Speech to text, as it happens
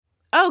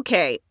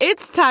Okay,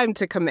 it's time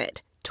to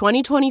commit.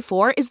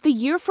 2024 is the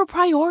year for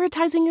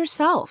prioritizing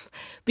yourself.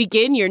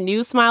 Begin your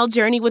new smile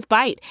journey with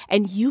Byte,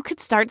 and you could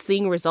start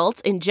seeing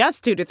results in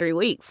just 2 to 3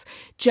 weeks.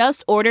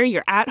 Just order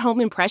your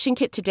at-home impression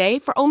kit today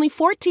for only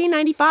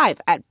 $14.95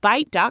 at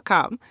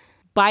Byte.com.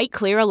 Byte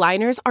Clear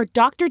aligners are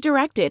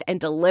doctor-directed and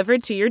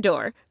delivered to your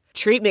door.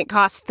 Treatment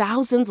costs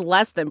thousands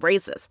less than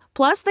braces.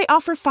 Plus, they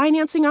offer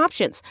financing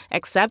options,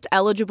 accept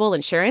eligible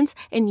insurance,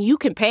 and you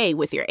can pay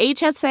with your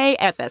HSA,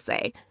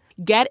 FSA.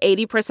 Get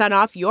 80%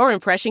 off your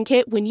impression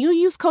kit when you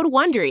use code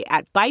WONDERY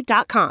at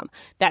Byte.com.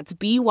 That's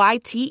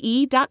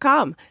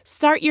BYTE.com.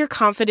 Start your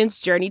confidence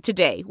journey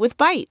today with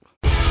Byte.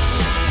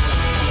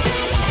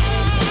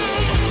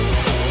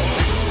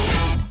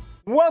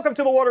 Welcome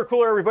to the water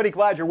cooler, everybody.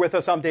 Glad you're with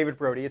us. I'm David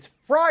Brody. It's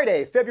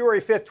Friday,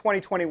 February 5th,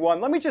 2021.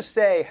 Let me just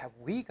say, have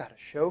we got a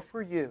show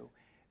for you?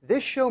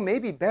 This show may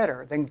be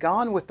better than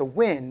Gone with the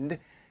Wind.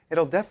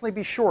 It'll definitely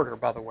be shorter,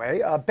 by the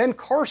way. Ben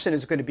Carson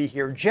is going to be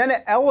here.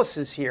 Jenna Ellis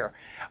is here.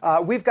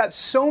 We've got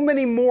so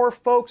many more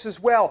folks as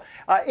well.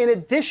 In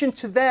addition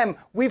to them,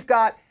 we've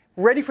got,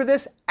 ready for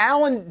this,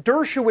 Alan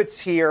Dershowitz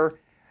here,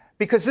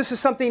 because this is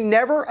something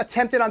never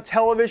attempted on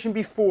television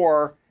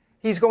before.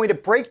 He's going to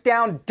break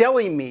down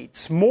deli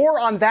meats. More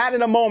on that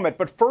in a moment.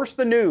 But first,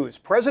 the news.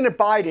 President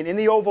Biden in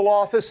the Oval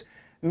Office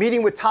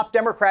meeting with top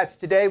Democrats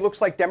today.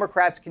 Looks like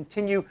Democrats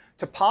continue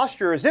to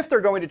posture as if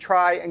they're going to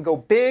try and go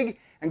big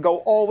and go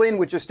all in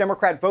with just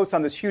Democrat votes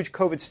on this huge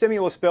COVID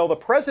stimulus bill. The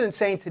president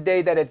saying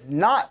today that it's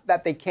not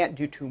that they can't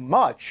do too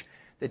much.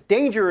 The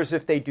danger is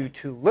if they do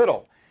too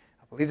little.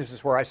 I believe this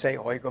is where I say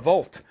oy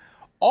gavolt.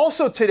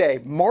 Also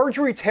today,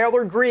 Marjorie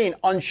Taylor Greene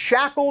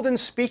unshackled and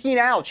speaking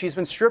out. She's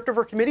been stripped of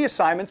her committee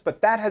assignments, but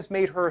that has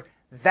made her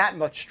that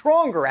much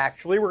stronger,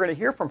 actually. We're going to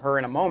hear from her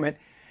in a moment.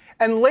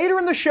 And later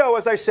in the show,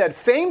 as I said,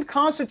 famed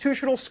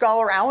constitutional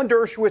scholar Alan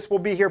Dershowitz will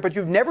be here, but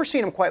you've never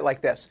seen him quite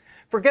like this.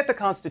 Forget the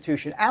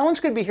Constitution. Alan's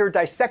going to be here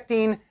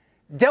dissecting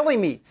deli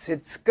meats.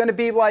 It's going to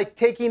be like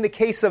taking the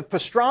case of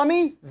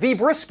pastrami v.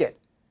 brisket.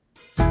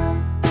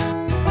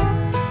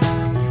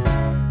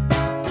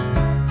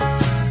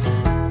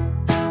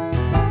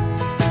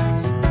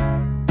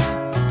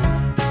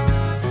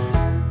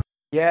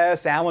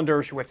 Yes, Alan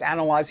Dershowitz,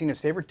 analyzing his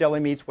favorite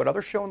deli meats. What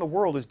other show in the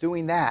world is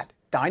doing that?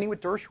 Dining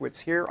with Dershowitz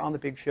here on the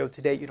Big Show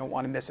today. You don't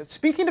want to miss it.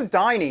 Speaking of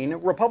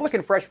dining,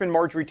 Republican freshman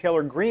Marjorie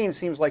Taylor Greene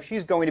seems like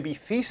she's going to be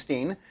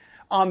feasting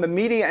on the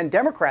media and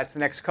Democrats the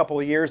next couple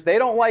of years. They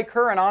don't like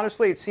her, and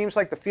honestly, it seems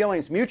like the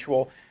feeling's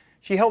mutual.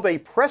 She held a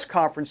press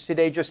conference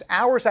today just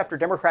hours after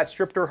Democrats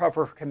stripped her of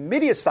her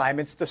committee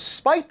assignments,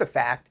 despite the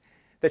fact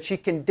that she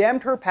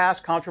condemned her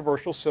past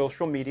controversial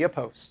social media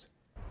posts.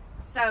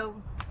 So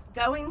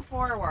going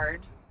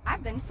forward,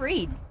 I've been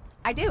freed.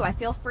 I do. I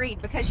feel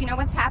freed because you know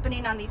what's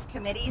happening on these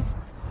committees?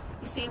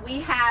 You see, we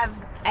have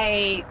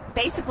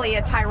basically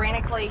a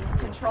tyrannically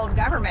controlled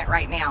government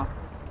right now.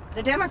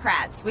 The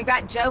Democrats. We've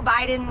got Joe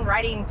Biden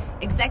writing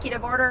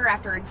executive order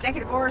after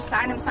executive order,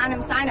 sign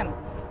him,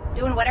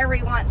 doing whatever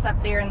he wants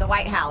up there in the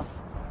White House.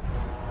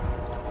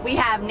 We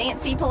have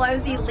Nancy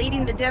Pelosi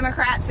leading the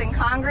Democrats in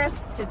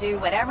Congress to do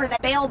whatever the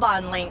bail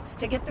bond links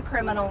to get the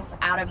criminals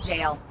out of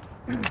jail.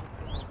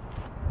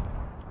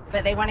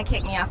 But they want to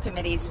kick me off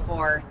committees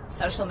for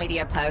social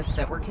media posts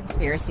that were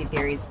conspiracy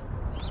theories.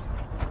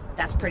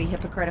 That's pretty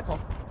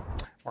hypocritical.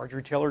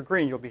 Marjorie Taylor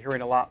Greene, you'll be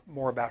hearing a lot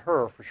more about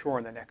her for sure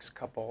in the next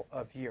couple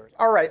of years.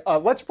 All right,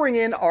 let's bring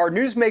in our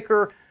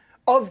newsmaker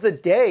of the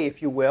day,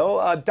 if you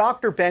will,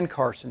 Dr. Ben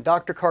Carson.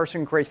 Dr.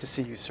 Carson, great to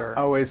see you, sir.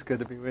 Always good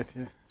to be with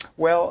you.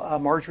 Well,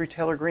 Marjorie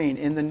Taylor Greene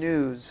in the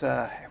news.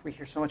 We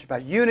hear so much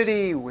about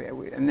unity,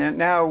 and then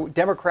now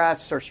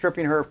Democrats are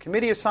stripping her of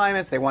committee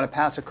assignments. They want to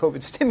pass a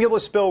COVID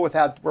stimulus bill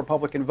without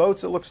Republican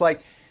votes, it looks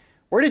like.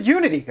 Where did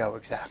unity go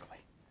exactly?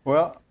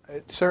 Well,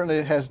 it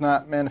certainly has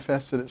not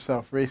manifested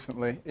itself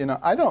recently. You know,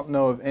 I don't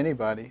know of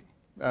anybody,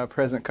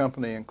 President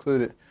Company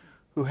included,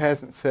 who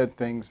hasn't said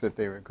things that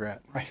they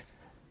regret. Right.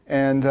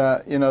 And,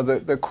 you know,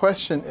 the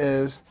question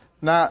is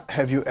not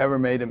have you ever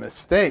made a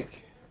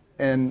mistake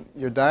in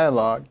your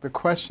dialogue. The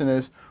question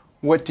is,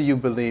 what do you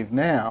believe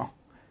now?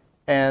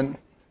 And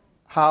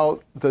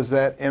how does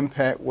that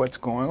impact what's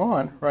going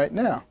on right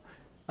now?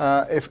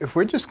 If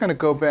we're just going to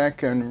go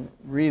back and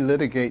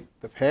relitigate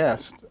the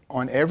past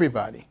on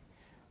everybody,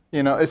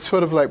 you know, it's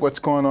sort of like what's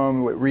going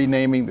on with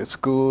renaming the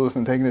schools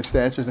and taking the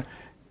statues.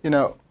 You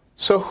know,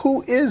 so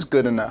who is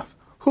good enough?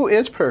 Who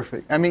is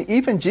perfect? I mean,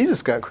 even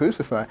Jesus got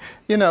crucified.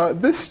 You know,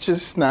 this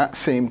just not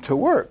seem to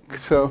work.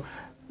 So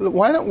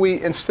why don't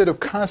we, instead of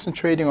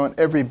concentrating on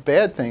every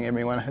bad thing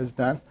everyone has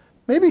done,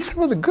 maybe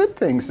some of the good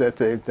things that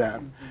they've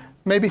done,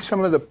 maybe some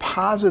of the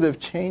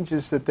positive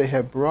changes that they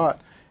have brought.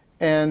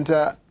 And,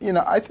 you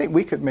know, I think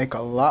we could make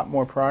a lot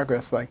more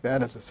progress like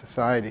that as a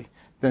society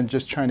than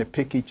just trying to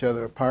pick each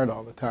other apart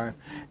all the time.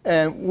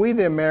 And we,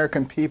 the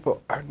American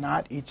people, are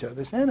not each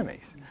other's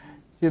enemies.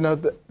 You know,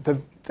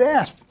 the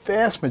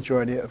vast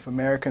majority of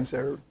Americans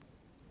are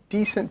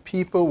decent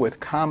people with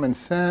common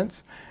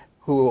sense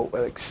who will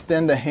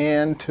extend a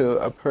hand to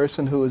a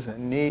person who is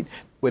in need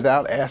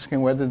without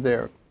asking whether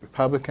they're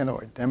Republican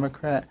or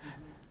Democrat.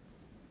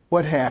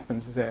 what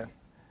happens then?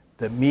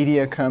 The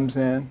media comes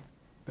in,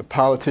 the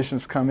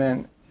politicians come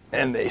in,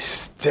 and they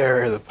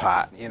stir the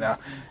pot,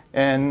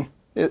 And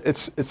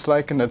it's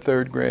like in the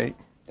third grade.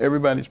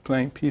 Everybody's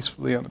playing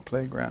peacefully on the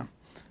playground.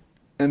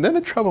 And then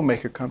a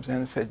troublemaker comes in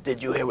and says,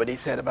 "Did you hear what he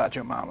said about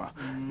your mama?"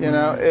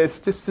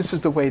 This is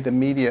the way the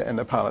media and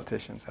the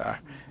politicians are.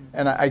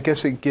 And I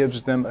guess it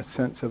gives them a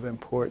sense of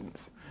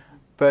importance.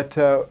 But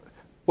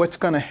what's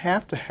going to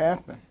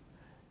happen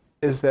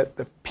is that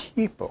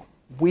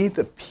we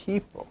the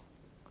people,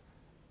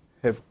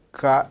 have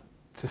got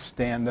to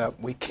stand up.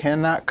 We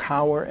cannot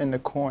cower in the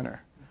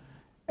corner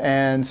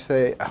and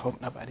say, "I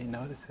hope nobody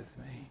notices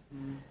me."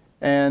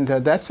 And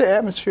that's the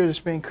atmosphere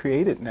that's being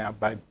created now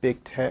by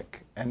big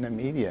tech and the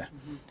media.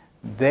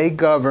 They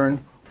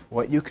govern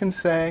what you can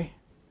say,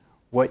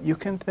 what you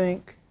can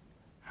think,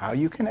 how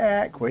you can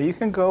act, where you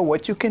can go,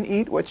 what you can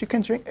eat, what you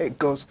can drink. It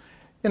goes,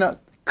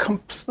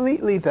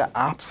 completely the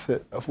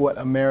opposite of what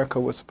America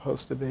was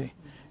supposed to be.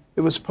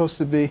 It was supposed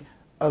to be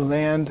a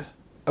land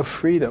of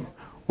freedom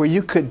where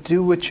you could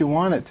do what you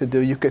wanted to do.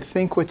 You could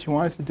think what you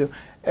wanted to do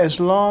as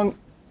long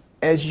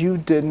as you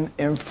didn't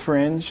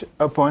infringe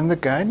upon the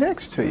guy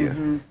next to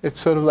you. It's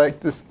sort of like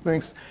this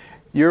thing,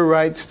 your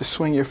rights to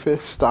swing your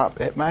fist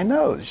stop at my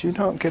nose. You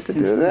don't get to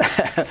do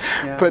that.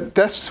 Yeah. But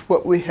that's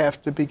what we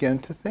have to begin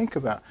to think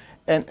about.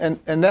 And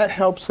that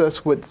helps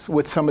us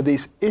with some of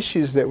these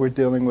issues that we're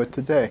dealing with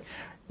today.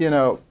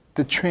 The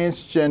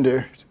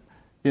transgender,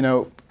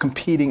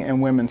 competing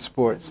in women's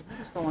sports. What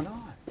is going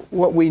on?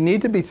 What we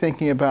need to be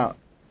thinking about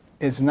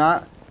is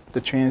not the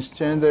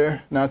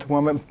transgender, not the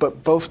woman,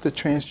 but both the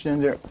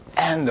transgender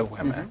and the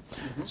women.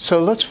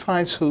 So let's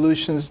find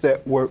solutions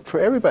that work for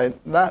everybody.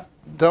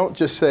 Don't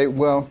just say,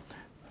 well,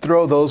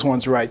 throw those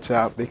ones' rights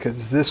out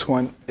because this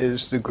one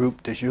is the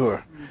group du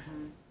jour.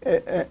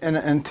 And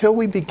until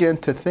we begin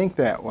to think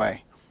that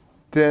way,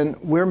 then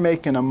we're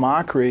making a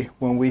mockery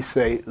when we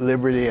say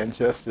liberty and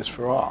justice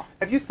for all.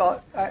 Have you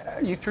thought,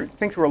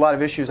 think through a lot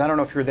of issues. I don't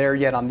know if you're there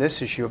yet on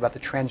this issue about the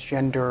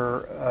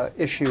transgender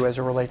issue as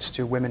it relates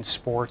to women's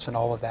sports and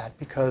all of that,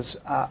 because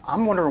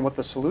I'm wondering what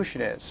the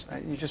solution is.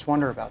 You just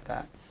wonder about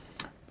that.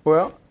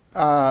 Well,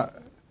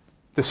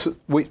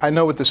 I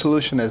know what the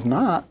solution is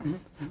not.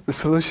 The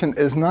solution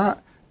is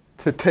not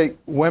to take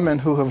women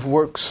who have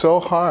worked so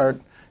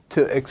hard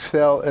to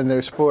excel in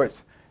their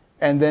sports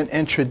and then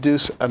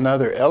introduce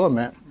another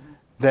element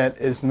that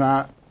is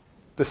not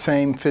the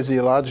same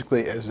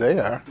physiologically as they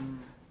are.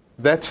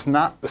 That's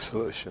not the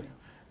solution.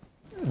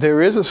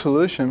 There is a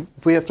solution.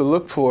 We have to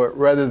look for it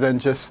rather than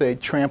just say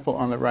trample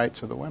on the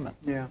rights of the women.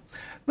 Yeah.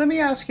 Let me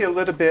ask you a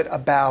little bit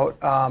about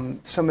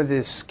some of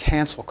this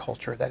cancel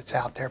culture that's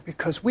out there,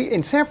 because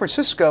in San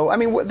Francisco,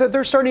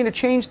 they're starting to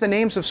change the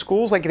names of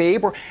schools, like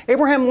the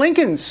Abraham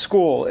Lincoln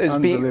School is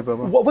being.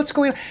 What's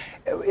going on?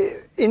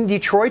 In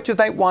Detroit, do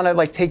they want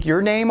to take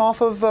your name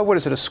off of, what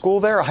is it, a school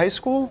there, a high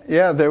school?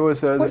 Yeah, there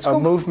was a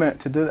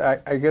movement to do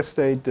that. I guess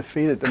they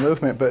defeated the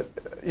movement, but,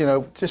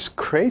 just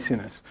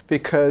craziness.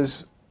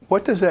 Because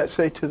what does that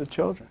say to the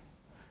children?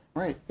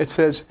 Right. It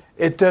says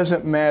it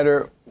doesn't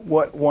matter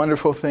what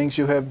wonderful things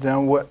you have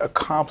done, what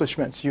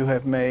accomplishments you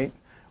have made,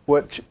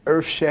 what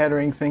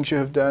earth-shattering things you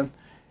have done.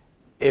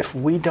 If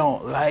we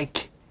don't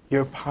like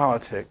your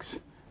politics,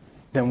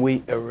 then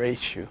we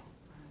erase you.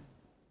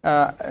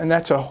 And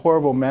that's a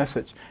horrible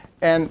message.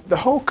 And the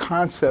whole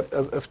concept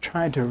of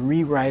trying to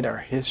rewrite our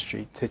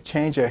history, to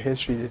change our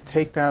history, to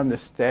take down the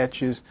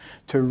statues,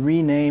 to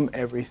rename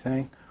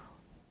everything,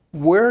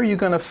 where are you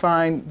going to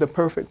find the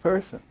perfect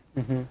person?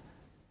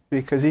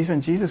 Because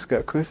even Jesus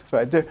got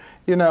crucified.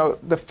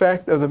 The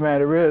fact of the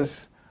matter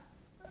is,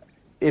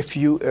 if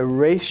you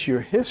erase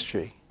your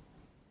history,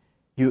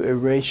 you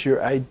erase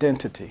your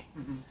identity.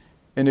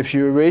 And if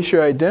you erase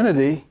your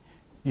identity,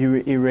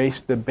 you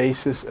erase the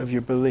basis of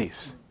your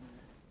beliefs.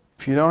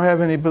 If you don't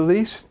have any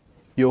beliefs,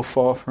 you'll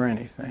fall for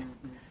anything.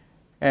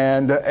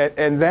 And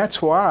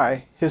that's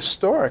why,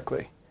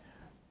 historically,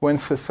 when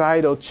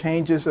societal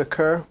changes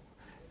occur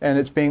and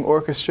it's being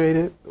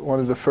orchestrated, one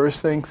of the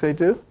first things they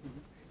do,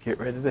 get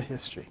rid of the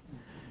history.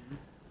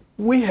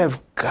 We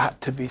have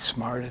got to be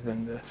smarter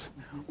than this.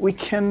 We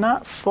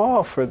cannot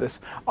fall for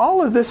this.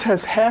 All of this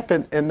has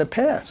happened in the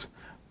past.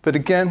 But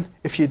again,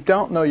 if you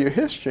don't know your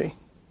history,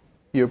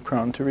 you're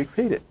prone to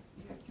repeat it.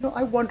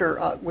 I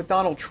wonder, with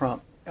Donald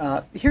Trump,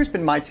 here's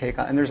been my take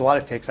on, and there's a lot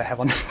of takes I have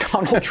on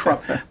Donald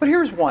Trump, but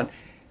here's one.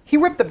 He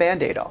ripped the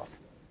Band-Aid off.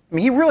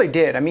 He really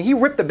did. He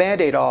ripped the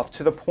Band-Aid off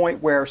to the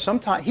point where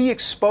sometimes he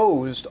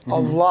exposed a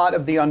lot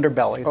of the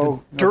underbelly, the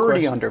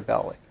dirty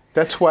underbelly.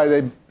 That's why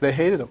they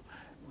hated him.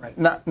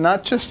 Right.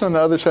 Not just on the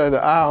other side of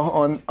the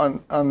aisle,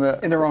 on the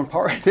in their own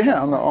party.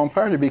 Yeah, on their own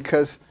party,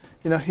 because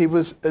he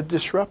was a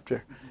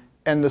disruptor,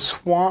 and the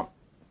swamp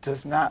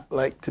does not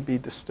like to be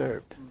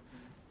disturbed.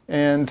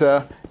 And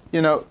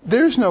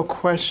there's no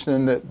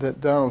question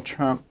that Donald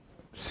Trump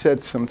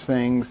said some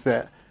things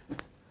that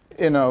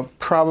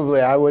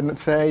probably I wouldn't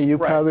say. You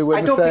probably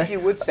wouldn't say. I don't think you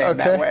would say it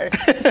that way.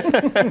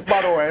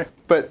 By the way.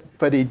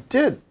 But he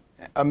did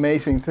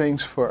amazing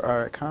things for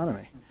our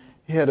economy.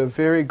 He had a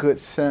very good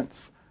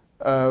sense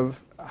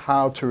of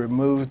how to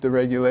remove the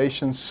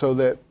regulations so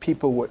that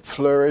people would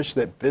flourish,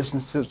 that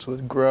businesses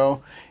would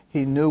grow.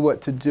 He knew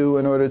what to do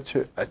in order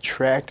to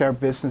attract our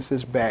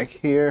businesses back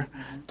here,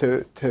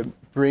 to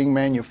bring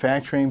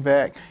manufacturing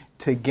back,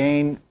 to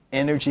gain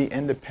energy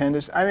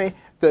independence. I mean,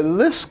 the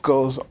list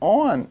goes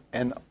on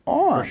and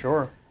on. For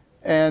sure.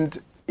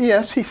 And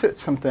yes, he said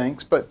some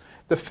things, but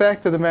the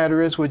fact of the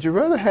matter is, would you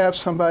rather have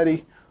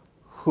somebody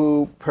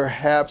who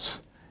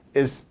perhaps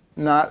is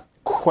not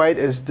quite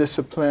as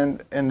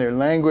disciplined in their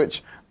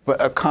language but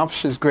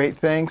accomplishes great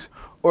things,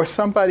 or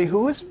somebody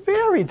who is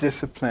very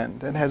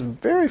disciplined and has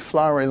very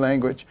flowery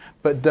language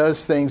but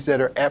does things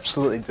that are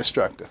absolutely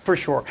destructive? For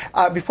sure.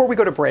 Before we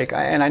go to break,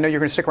 and I know you're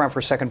going to stick around for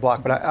a second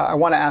block, but I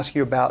want to ask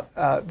you about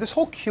this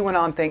whole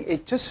QAnon thing.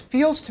 It just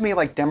feels to me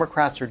like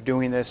Democrats are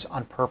doing this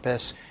on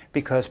purpose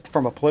because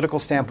from a political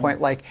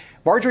standpoint, like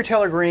Marjorie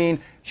Taylor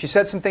Greene, she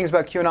said some things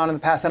about QAnon in the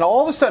past, and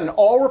all of a sudden,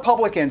 all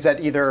Republicans that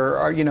either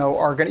are,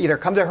 are going to either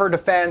come to her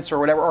defense or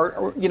whatever,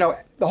 or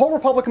the whole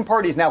Republican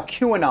Party is now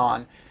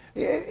QAnon.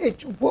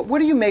 What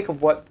do you make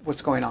of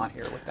what's going on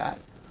here with that?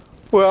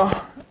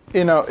 Well,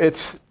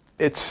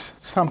 it's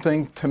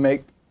something to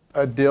make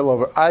a deal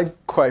over. I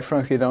quite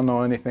frankly don't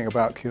know anything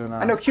about QAnon.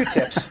 I know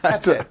Q-tips.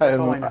 That's it. That's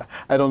all I know.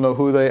 I don't know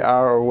who they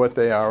are or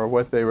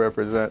what they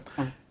represent.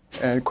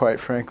 And quite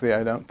frankly,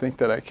 I don't think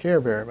that I care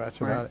very much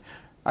about it.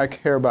 I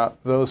care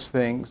about those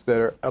things that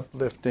are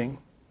uplifting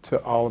to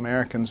all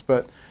Americans.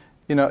 But,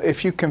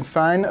 if you can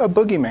find a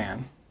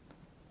boogeyman,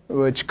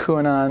 which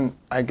QAnon,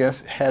 I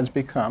guess, has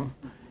become,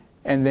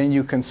 and then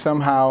you can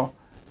somehow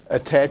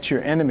attach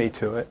your enemy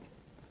to it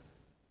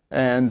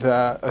and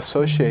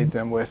associate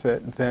them with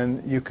it,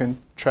 then you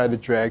can try to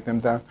drag them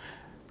down.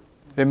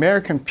 The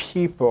American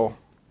people,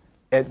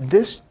 at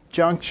this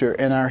juncture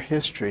in our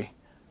history,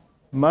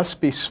 must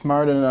be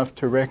smart enough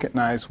to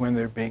recognize when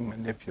they're being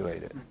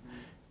manipulated.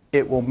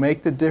 It will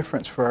make the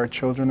difference for our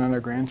children and our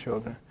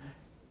grandchildren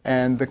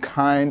and the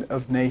kind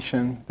of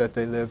nation that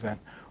they live in.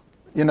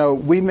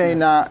 We may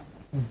not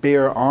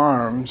bear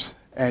arms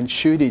and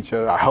shoot each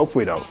other. I hope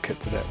we don't get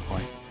to that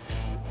point.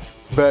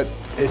 But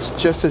it's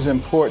just as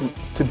important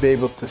to be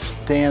able to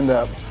stand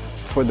up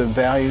for the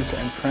values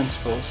and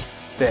principles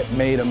that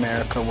made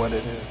America what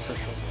it is. For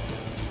sure.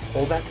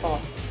 Hold that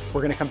thought. We're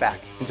going to come back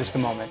in just a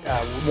moment.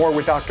 More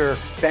with Dr.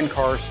 Ben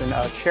Carson,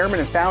 chairman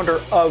and founder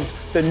of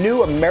the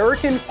new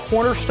American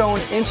Cornerstone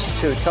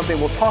Institute, something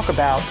we'll talk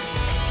about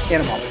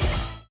in a moment.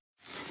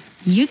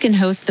 You can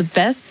host the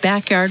best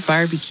backyard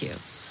barbecue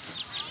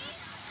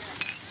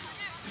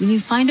when you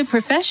find a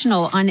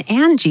professional on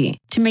Angie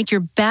to make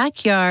your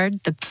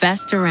backyard the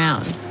best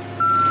around.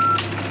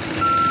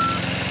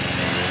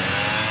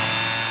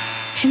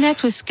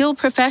 Connect with skilled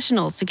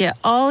professionals to get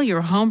all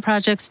your home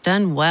projects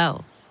done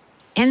well.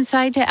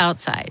 Inside to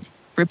outside,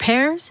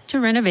 repairs to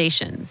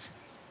renovations.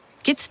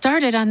 Get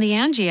started on the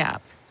Angie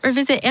app or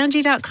visit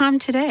Angie.com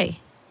today.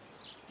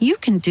 You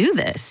can do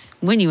this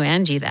when you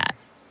Angie that.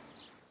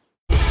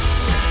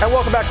 And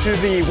welcome back to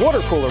the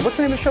Water Cooler. What's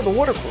the name of the show? The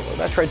Water Cooler.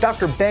 That's right.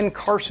 Dr. Ben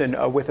Carson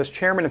with us,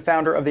 chairman and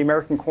founder of the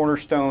American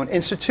Cornerstone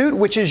Institute,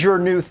 which is your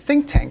new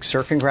think tank,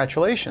 sir.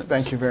 Congratulations.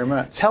 Thank you very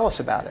much. Tell us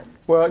about it.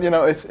 Well,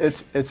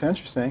 it's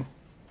interesting,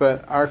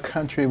 but our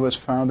country was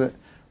founded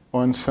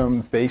on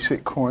some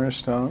basic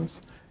cornerstones,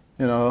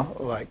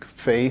 like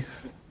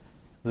faith,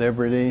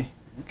 liberty,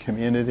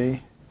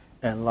 community,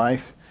 and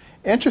life.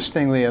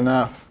 Interestingly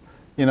enough,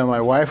 my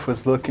wife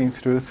was looking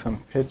through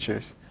some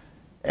pictures,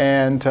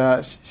 and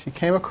she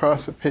came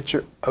across a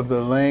picture of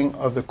the laying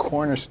of the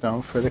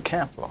cornerstone for the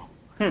Capitol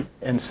in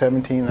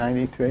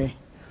 1793.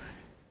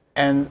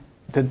 And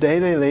the day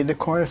they laid the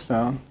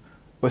cornerstone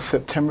was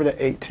September the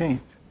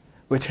 18th,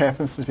 which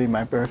happens to be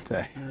my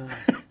birthday.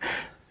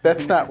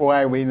 That's not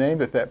why we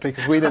named it that,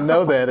 because we didn't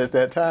know that at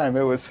that time.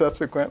 It was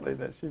subsequently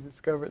that she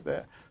discovered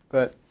that.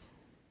 But,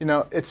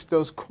 it's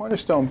those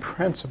cornerstone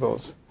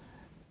principles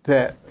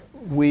that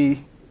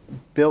we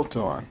built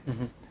on,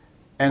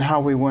 and how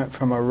we went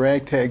from a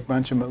ragtag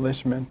bunch of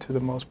militiamen to the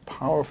most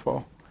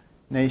powerful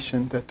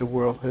nation that the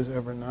world has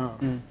ever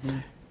known.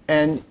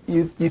 And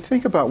you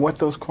think about what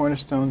those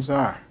cornerstones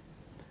are.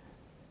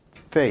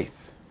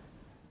 Faith,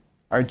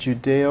 our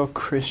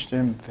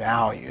Judeo-Christian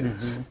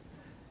values.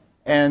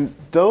 And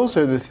those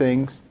are the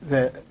things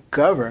that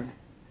govern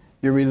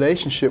your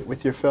relationship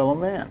with your fellow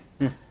man.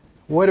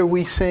 What are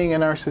we seeing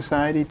in our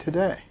society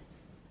today?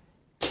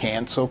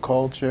 Cancel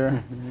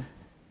culture,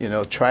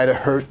 try to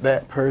hurt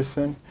that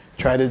person,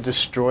 try to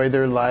destroy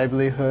their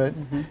livelihood,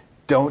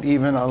 don't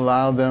even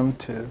allow them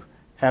to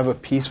have a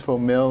peaceful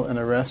meal in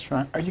a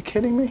restaurant. Are you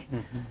kidding me?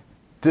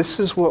 This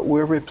is what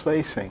we're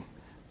replacing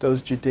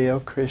those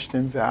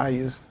Judeo-Christian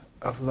values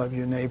of love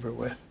your neighbor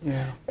with.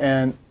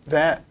 And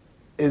that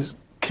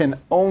can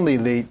only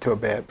lead to a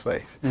bad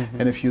place.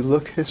 And if you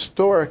look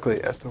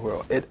historically at the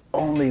world, it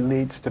only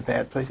leads to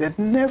bad places. It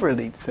never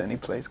leads to any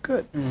place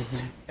good.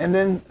 And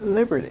then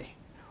liberty.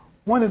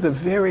 One of the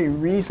very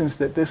reasons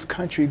that this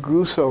country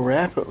grew so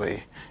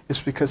rapidly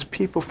is because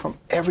people from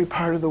every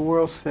part of the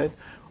world said,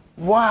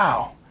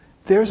 wow,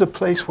 there's a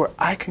place where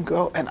I can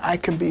go and I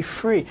can be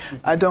free.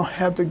 I don't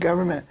have the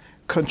government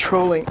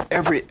controlling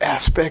every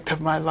aspect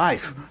of my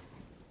life.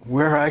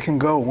 Where I can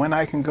go, when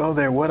I can go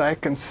there, what I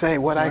can say,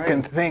 what I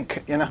can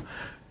think, you know.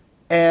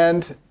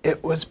 And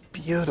it was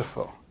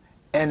beautiful.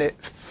 And it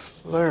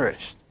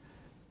flourished.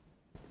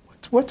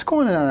 What's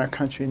going on in our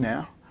country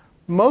now?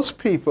 Most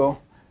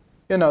people,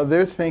 you know,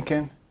 they're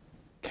thinking,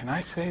 can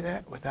I say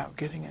that without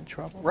getting in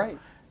trouble? Right.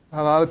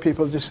 A lot of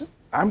people just,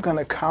 I'm going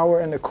to cower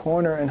in the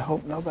corner and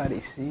hope nobody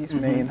sees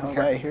me and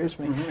nobody hears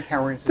me.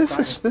 Cower in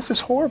society. This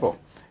is horrible.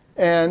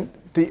 And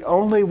the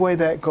only way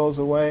that goes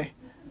away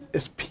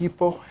is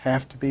people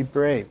have to be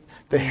brave.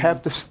 They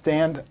have to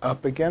stand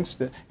up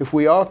against it. If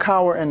we all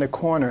cower in the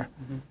corner,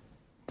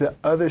 the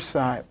other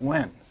side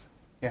wins.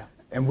 Yeah.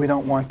 And we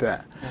don't want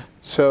that. Yeah.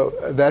 So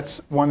that's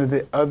one of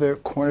the other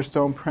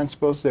cornerstone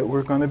principles that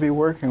we're going to be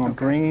working on,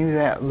 bringing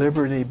that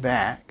liberty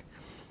back.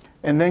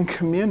 And then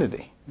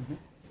community.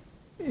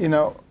 You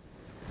know,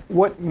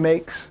 what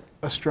makes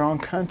a strong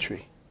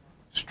country?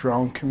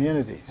 Strong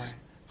communities,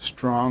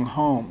 strong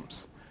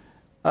homes.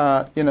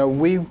 You know,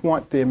 we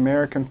want the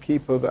American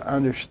people to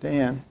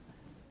understand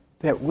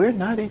that we're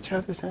not each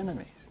other's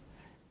enemies.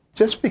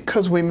 Just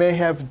because we may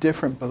have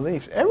different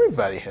beliefs,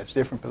 everybody has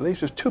different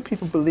beliefs. If two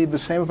people believe the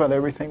same about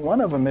everything,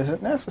 one of them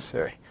isn't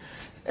necessary.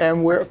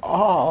 And we're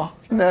all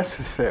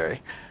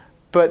necessary.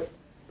 But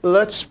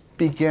let's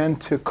begin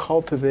to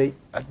cultivate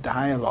a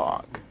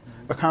dialogue,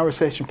 a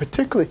conversation,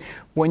 particularly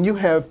when you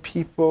have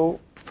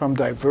people from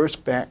diverse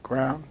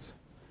backgrounds,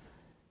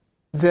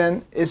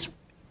 then it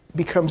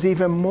becomes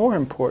even more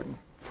important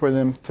for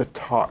them to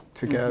talk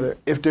together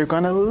if they're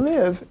going to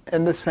live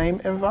in the same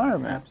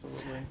environment.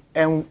 Absolutely.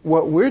 And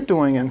what we're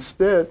doing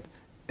instead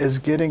is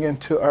getting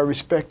into our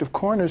respective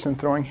corners and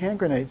throwing hand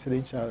grenades at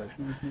each other.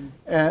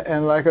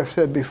 And like I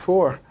said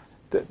before,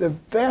 the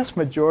vast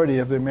majority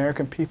of the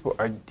American people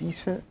are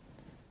decent,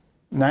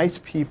 nice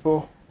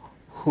people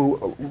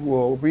who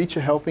will reach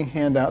a helping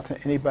hand out to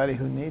anybody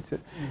who needs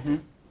it.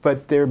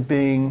 But they're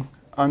being,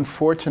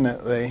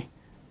 unfortunately,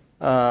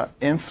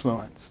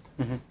 influenced,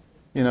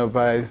 you know,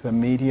 by the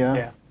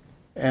media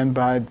and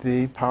by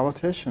the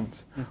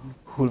politicians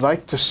who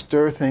like to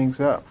stir things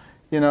up.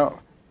 You know,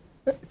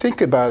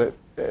 think about it.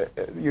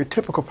 Your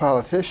typical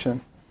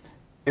politician,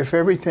 if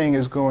everything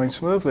is going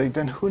smoothly,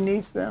 then who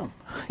needs them?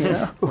 You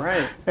know,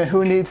 and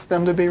who needs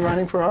them to be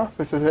running for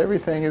office if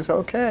everything is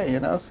okay?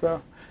 You know,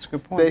 so that's a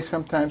good point. They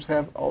sometimes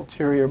have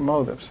ulterior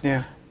motives.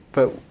 Yeah.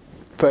 But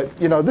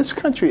you know, this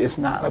country is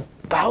not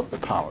about the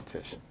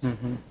politicians.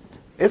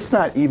 It's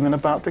not even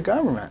about the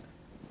government.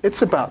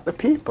 It's about the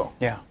people.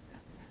 Yeah.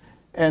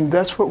 And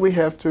that's what we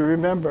have to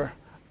remember,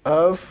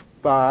 of,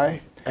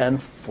 by,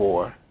 and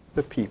for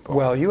the people.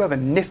 Well, you have a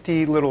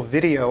nifty little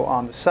video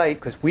on the site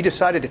because we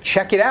decided to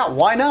check it out.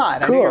 Why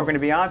not? Cool. I knew you were going to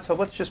be on, so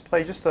let's just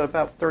play just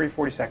about 30,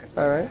 40 seconds.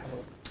 All right.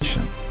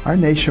 Our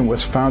nation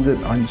was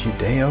founded on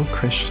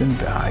Judeo-Christian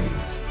values,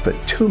 but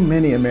too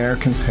many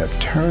Americans have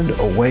turned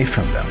away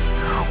from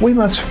them. We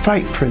must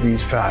fight for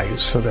these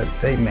values so that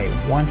they may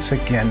once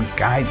again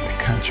guide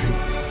the country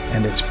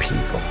and its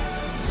people.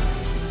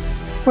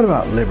 What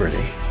about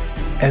liberty?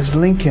 As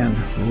Lincoln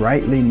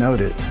rightly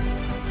noted,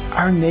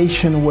 our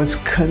nation was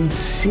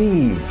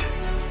conceived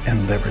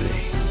in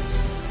liberty.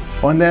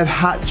 On that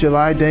hot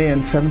July day in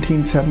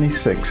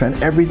 1776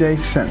 and every day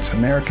since,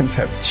 Americans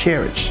have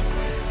cherished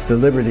the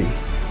liberty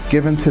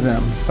given to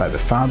them by the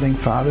Founding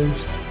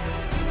Fathers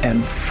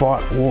and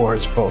fought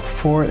wars both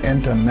foreign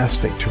and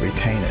domestic to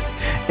retain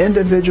it.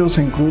 Individuals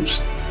and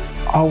groups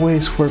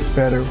always work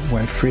better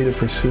when free to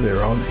pursue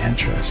their own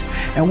interests,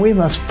 and we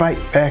must fight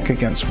back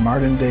against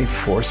modern-day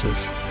forces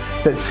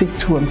that seek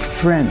to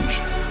infringe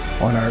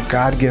on our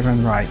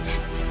God-given rights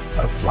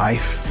of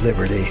life,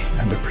 liberty,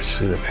 and the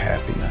pursuit of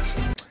happiness.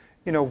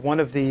 You know, one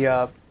of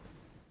the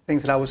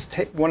things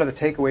that one of the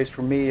takeaways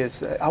for me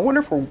is I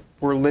wonder if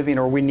we're living,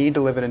 or we need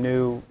to live in a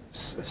new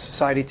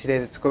society today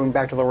that's going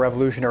back to the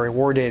Revolutionary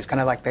War days,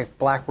 kind of like the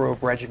Black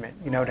Robe Regiment,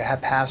 you know, to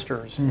have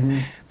pastors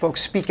and folks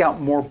speak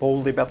out more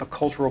boldly about the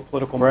cultural,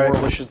 political,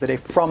 moral issues today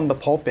from the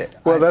pulpit.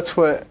 Well, that's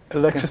what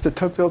Alexis de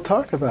Tocqueville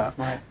talked about.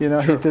 You know,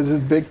 he did this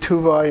big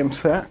 2-volume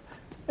set,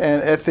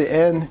 and at the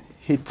end,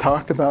 he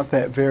talked about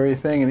that very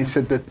thing, and he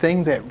said the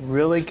thing that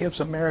really gives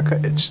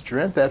America its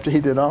strength after he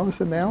did all this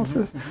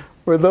analysis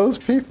were those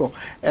people,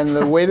 and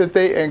the way that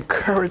they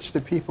encouraged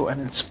the people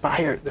and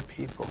inspired the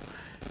people.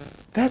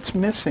 That's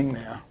missing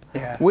now.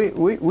 Yeah.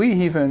 We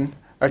even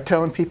are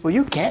telling people,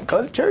 you can't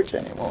go to church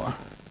anymore.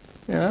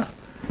 You know?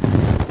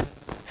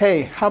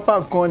 Hey, how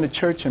about going to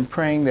church and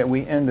praying that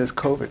we end this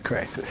COVID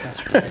crisis?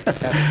 That's right.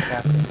 That's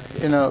exactly right.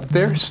 You know,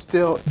 there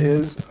still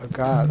is a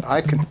God. I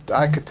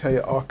could tell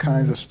you all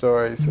kinds of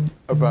stories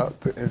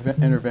about the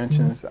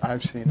interventions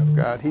I've seen of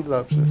God. He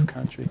loves this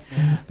country.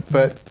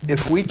 But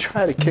if we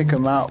try to kick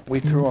him out,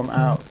 we throw him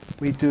out.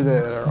 We do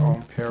that at our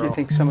own peril. You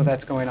think some of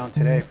that's going on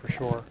today, for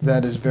sure?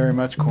 That is very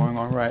much going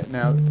on right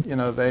now. You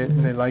know, they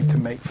like to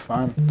make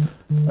fun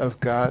of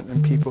God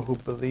and people who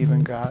believe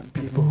in God, and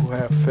people who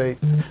have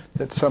faith,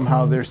 that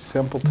somehow they're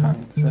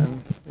simpletons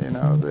and, you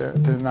know,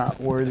 they're not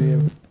worthy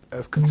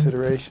of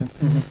consideration.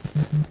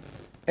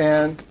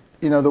 And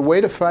the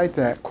way to fight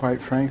that,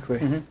 quite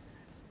frankly,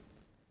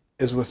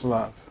 is with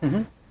love.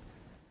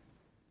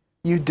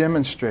 You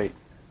demonstrate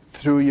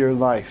through your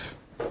life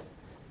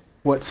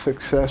what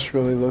success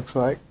really looks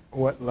like,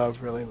 what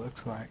love really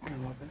looks like,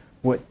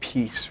 what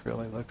peace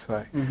really looks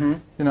like.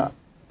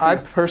 I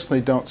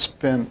personally don't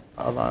spend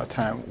a lot of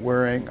time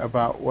worrying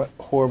about what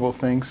horrible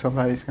things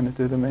somebody's going to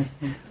do to me,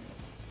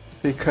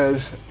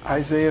 because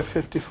Isaiah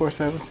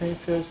 54:17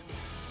 says,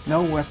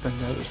 no weapon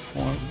that is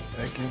formed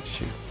against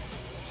you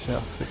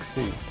shall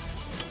succeed.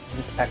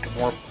 We get back to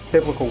more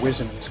biblical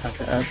wisdom in this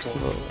country, for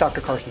Absolutely. sure. Dr.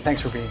 Carson,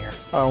 thanks for being here.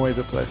 Always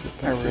a pleasure. I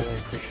Thank you. really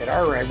appreciate it.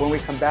 All right, when we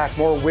come back,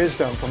 more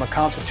wisdom from a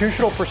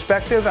constitutional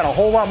perspective and a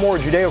whole lot more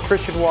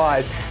Judeo-Christian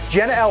wise.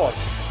 Jenna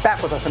Ellis,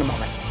 back with us in a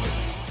moment.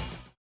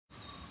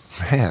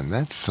 Man,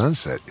 that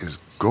sunset is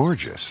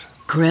gorgeous.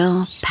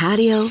 Grill,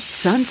 patio,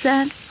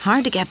 sunset.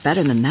 Hard to get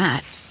better than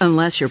that.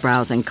 Unless you're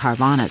browsing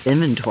Carvana's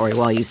inventory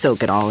while you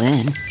soak it all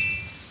in.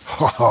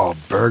 Oh,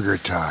 burger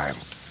time.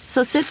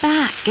 So sit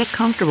back, get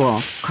comfortable.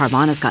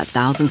 Carvana's got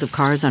thousands of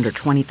cars under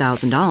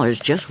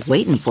 $20,000 just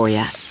waiting for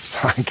you.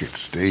 I could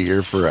stay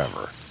here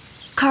forever.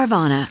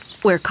 Carvana,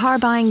 where car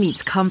buying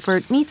meets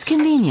comfort meets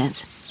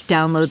convenience.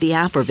 Download the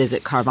app or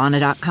visit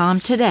Carvana.com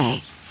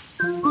today.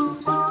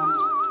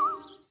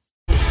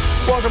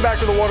 Welcome back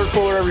to the water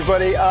cooler,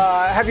 everybody.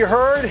 Have you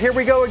heard? Here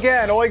we go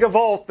again. Oiga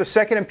Volt, the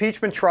second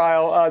impeachment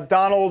trial.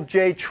 Donald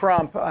J.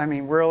 Trump. I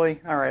mean, really?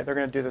 All right, they're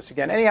going to do this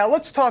again. Anyhow,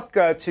 let's talk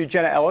to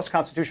Jenna Ellis,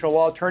 constitutional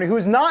law attorney,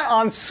 who's not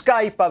on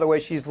Skype, by the way.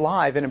 She's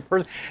live and in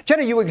person.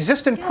 Jenna, you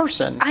exist in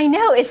person. I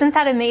know. Isn't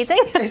that amazing?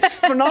 It's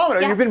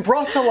phenomenal. Yeah. You've been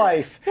brought to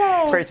life.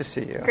 Yay. Great to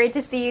see you. Great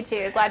to see you,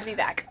 too. Glad to be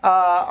back.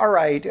 All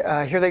right,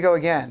 here they go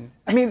again.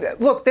 I mean,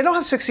 look, they don't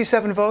have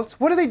 67 votes.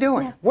 What are they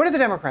doing? Yeah. What are the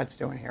Democrats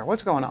doing here?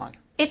 What's going on?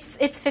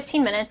 It's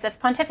 15 minutes of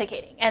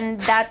pontificating, and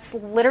that's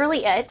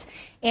literally it.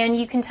 And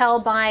you can tell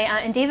by,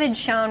 and David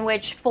Schoen,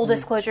 which, full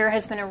disclosure,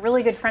 has been a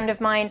really good friend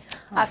of mine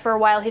for a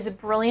while. He's a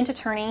brilliant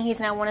attorney.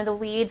 He's now one of the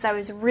leads. I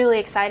was really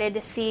excited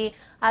to see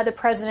the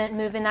president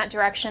move in that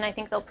direction. I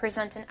think they'll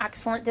present an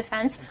excellent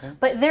defense. Okay.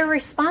 But their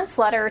response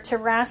letter to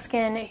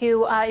Raskin,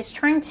 who is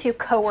trying to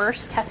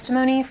coerce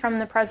testimony from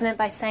the president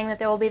by saying that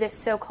there will be this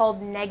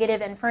so-called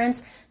negative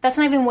inference, that's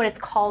not even what it's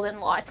called in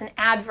law. It's an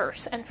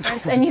adverse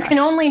inference. And you can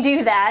only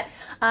do that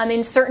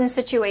in certain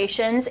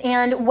situations.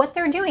 And what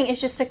they're doing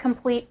is just a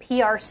complete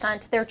PR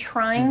stunt. They're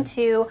trying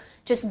to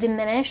just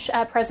diminish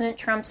President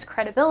Trump's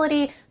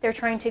credibility. They're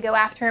trying to go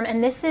after him.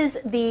 And this is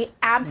the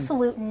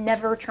absolute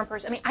never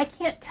Trumpers. I mean, I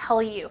can't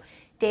tell you,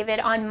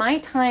 David, on my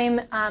time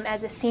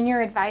as a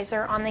senior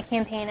advisor on the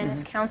campaign and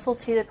as counsel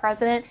to the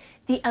president,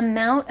 the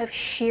amount of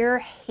sheer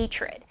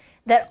hatred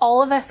that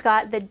all of us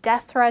got, the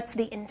death threats,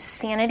 the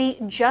insanity,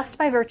 just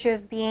by virtue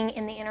of being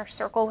in the inner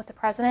circle with the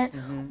president,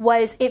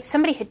 was, if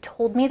somebody had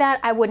told me that,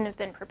 I wouldn't have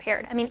been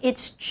prepared. I mean,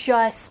 it's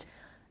just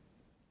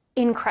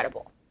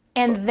incredible.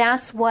 And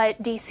that's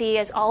what D.C.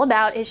 is all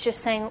about, is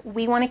just saying,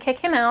 we want to kick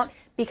him out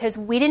because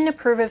we didn't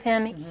approve of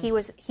him. He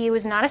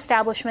was not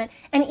establishment.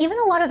 And even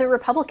a lot of the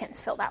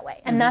Republicans feel that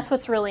way. And that's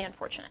what's really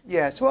unfortunate.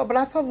 Yes, well, but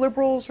I thought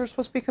liberals are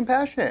supposed to be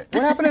compassionate.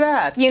 What happened to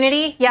that?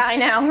 Unity? Yeah, I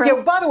know.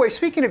 Yeah, by the way,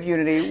 speaking of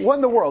unity, what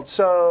in the world?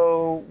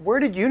 So where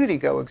did unity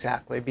go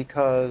exactly?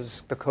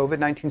 Because the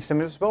COVID-19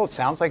 stimulus bill, it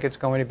sounds like it's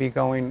going to be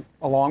going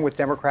along with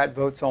Democrat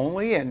votes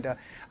only. And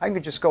I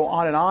could just go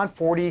on and on,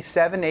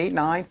 47, 8,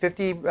 9,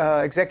 50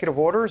 executive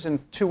orders in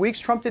 2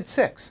 weeks. Trump did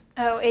 6.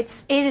 Oh,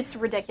 it is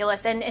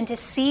ridiculous. And to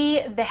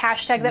see the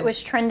hashtag that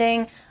was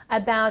trending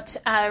about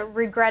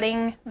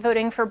regretting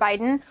voting for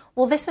Biden,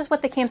 well, this is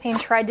what the campaign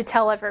tried to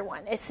tell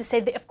everyone, is to say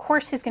that, of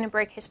course, he's going to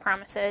break his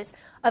promises.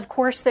 Of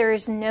course, there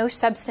is no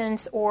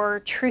substance or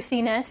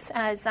truthiness,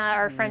 as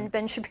our friend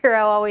Ben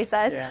Shapiro always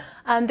says.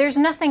 Yeah. There's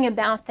nothing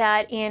about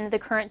that in the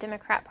current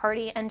Democrat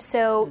Party. And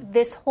so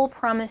this whole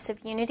promise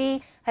of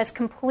unity has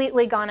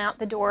completely gone out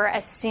the door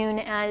as soon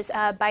as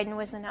Biden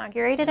was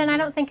inaugurated, and I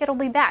don't think it'll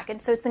be back. And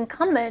so it's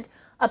incumbent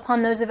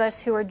upon those of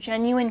us who are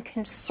genuine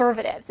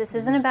conservatives. This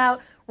isn't about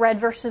red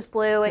versus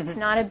blue. It's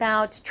not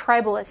about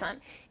tribalism.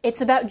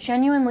 It's about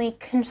genuinely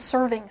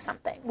conserving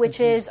something, which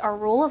is our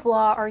rule of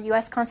law, our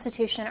U.S.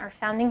 Constitution, our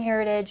founding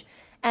heritage,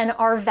 and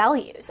our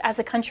values as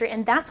a country.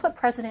 And that's what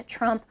President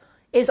Trump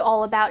is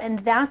all about. And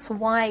that's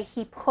why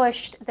he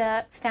pushed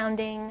the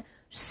founding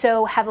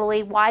so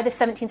heavily, why the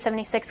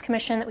 1776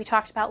 Commission that we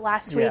talked about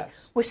last week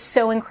was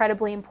so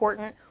incredibly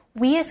important.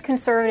 We as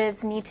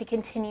conservatives need to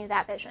continue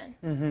that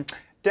vision.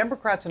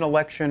 Democrats in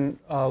election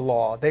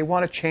law, they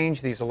want to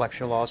change these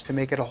election laws to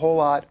make it a whole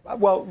lot,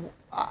 well,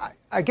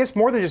 I guess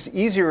more than just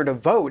easier to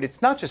vote.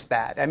 It's not just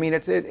that. I mean,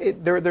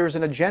 there's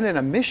an agenda and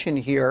a mission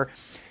here.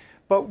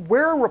 But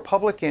where are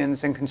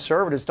Republicans and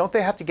conservatives? Don't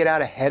they have to get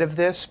out ahead of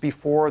this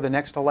before the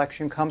next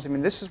election comes? I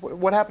mean, this is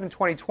what happened in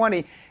 2020.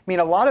 I mean,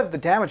 a lot of the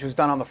damage was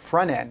done on the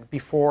front end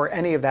before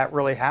any of that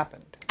really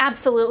happened.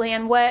 Absolutely.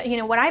 And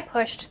what I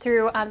pushed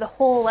through the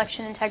whole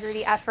election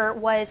integrity effort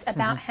was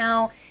about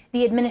how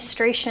the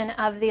administration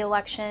of the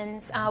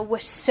elections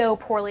was so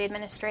poorly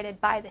administrated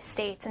by the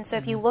states. And so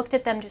if you looked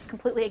at them just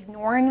completely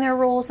ignoring their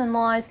rules and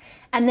laws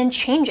and then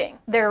changing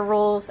their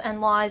rules and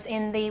laws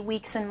in the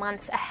weeks and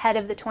months ahead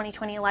of the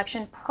 2020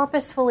 election,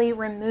 purposefully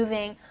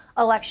removing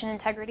election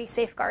integrity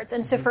safeguards.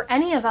 And so for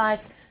any of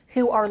us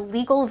who are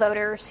legal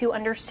voters, who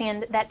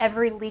understand that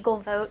every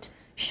legal vote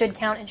should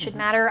count and should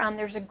matter,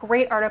 there's a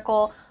great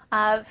article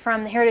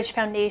from the Heritage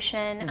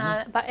Foundation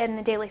in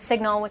the Daily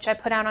Signal, which I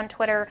put out on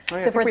Twitter.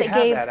 That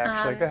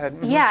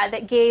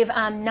gave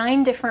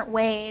 9 different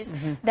ways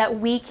that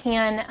we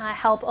can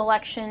help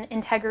election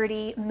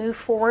integrity move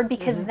forward,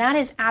 because that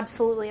is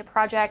absolutely a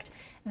project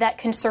that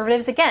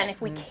conservatives, again,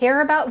 if we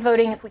care about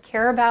voting, if we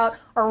care about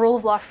our rule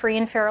of law, free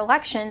and fair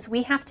elections,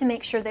 we have to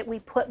make sure that we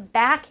put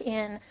back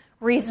in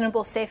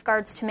reasonable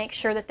safeguards to make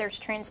sure that there's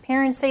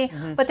transparency,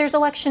 but there's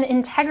election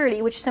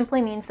integrity, which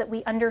simply means that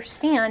we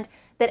understand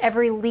that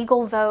every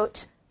legal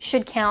vote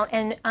should count,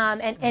 and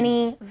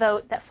any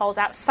vote that falls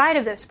outside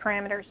of those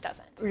parameters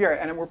doesn't. Yeah,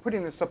 and we're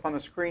putting this up on the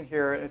screen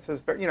here. It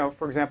says,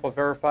 for example,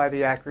 verify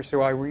the accuracy.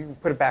 Well, we can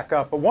put it back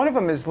up. But one of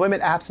them is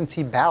limit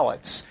absentee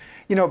ballots,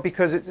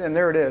 because and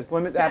there it is,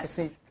 limit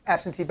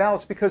absentee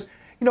ballots, because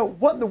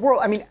what in the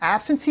world? I mean,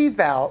 absentee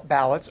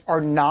ballots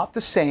are not the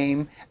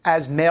same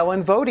as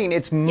mail-in voting.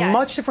 It's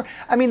much different.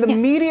 I mean, the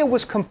media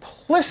was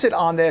complicit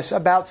on this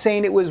about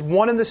saying it was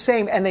one and the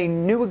same, and they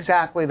knew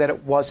exactly that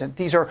it wasn't.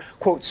 These are,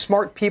 quote,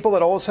 smart people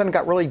that all of a sudden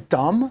got really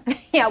dumb.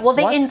 Yeah, well,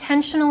 they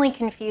intentionally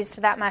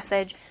confused that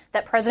message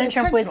that President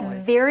Trump was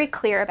very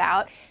clear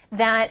about,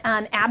 that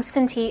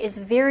absentee is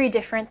very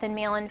different than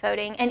mail-in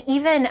voting. And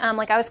even, I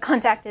was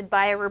contacted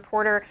by a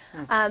reporter,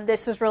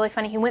 this was really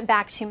funny, he went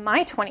back to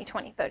my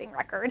 2020 voting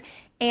record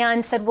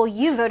and said, well,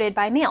 you voted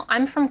by mail.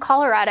 I'm from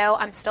Colorado,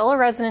 I'm still a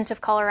resident of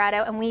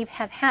Colorado, and we're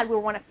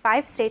one of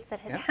 5 states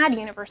that has had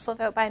universal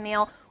vote by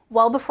mail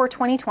well before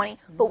 2020.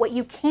 But what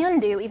you can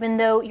do, even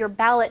though your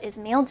ballot is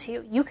mailed to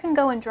you, you can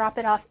go and drop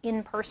it off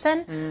in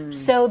person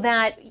so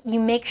that you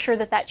make sure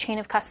that that chain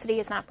of custody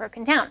is not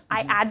broken down.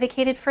 I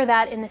advocated for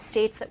that in the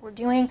states that were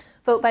doing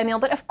vote by mail,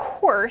 but of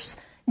course,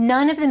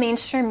 none of the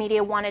mainstream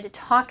media wanted to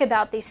talk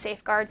about these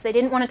safeguards. They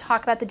didn't want to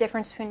talk about the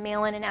difference between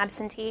mail-in and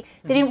absentee.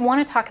 They didn't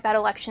want to talk about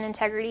election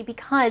integrity,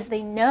 because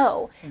they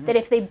know that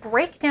if they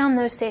break down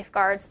those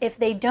safeguards, if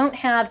they don't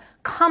have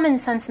common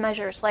sense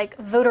measures like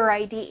voter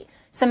ID,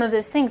 some of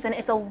those things, then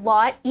it's a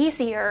lot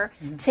easier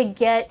to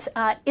get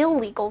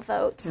illegal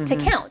votes to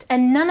count.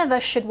 And none of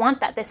us should want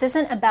that. This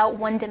isn't about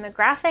one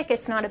demographic.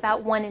 It's not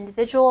about one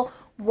individual,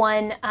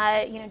 one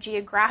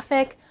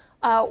geographic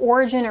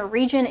origin or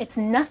region. It's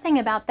nothing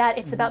about that.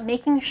 It's about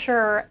making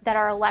sure that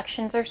our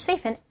elections are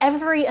safe, and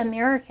every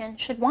American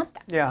should want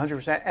that. Yeah,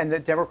 100%. And the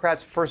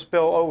Democrats' first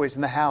bill always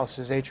in the House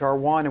is H.R.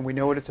 1, and we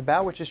know what it's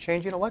about, which is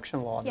changing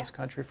election law in this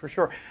country for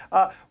sure.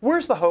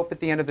 Where's the hope at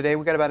the end of the day?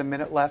 We've got about a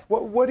minute left.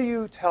 What do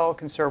you tell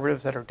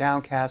conservatives that are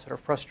downcast, that are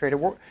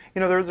frustrated?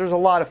 There's a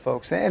lot of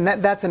folks, and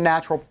that's a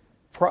natural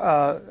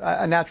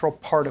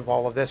part of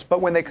all of this. But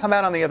when they come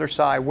out on the other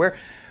side,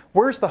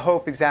 where's the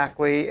hope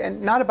exactly?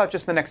 And not about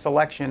just the next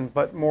election,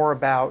 but more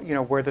about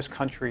where this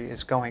country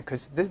is going,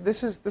 because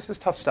this is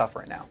tough stuff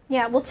right now.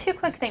 Yeah, well, 2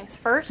 quick things.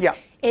 First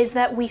is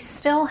that we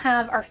still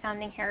have our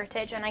founding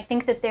heritage, and I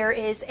think that there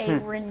is a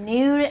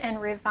renewed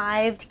and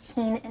revived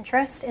keen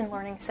interest in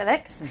learning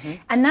civics,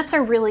 and that's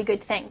a really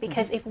good thing,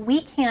 because if we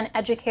can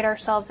educate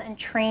ourselves and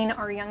train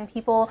our young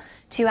people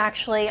to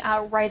actually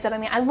rise up. I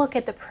mean, I look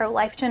at the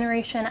pro-life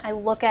generation, I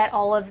look at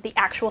all of the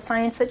actual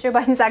science that Joe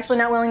Biden's actually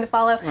not willing to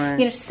follow.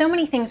 Right. So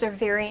many things are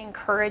very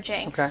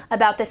encouraging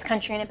about this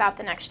country and about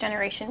the next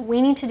generation.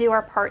 We need to do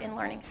our part in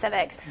learning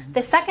civics.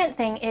 The second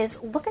thing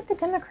is look at the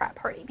Democrat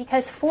Party,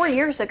 because 4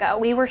 years ago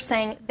we were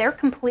saying they're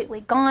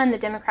completely gone, the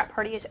Democrat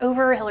Party is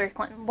over, Hillary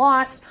Clinton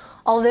lost,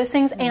 all of those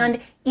things. And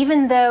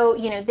even though,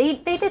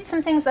 they did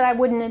some things that I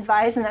wouldn't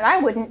advise and that I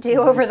wouldn't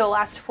do over the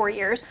last 4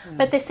 years,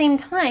 but at the same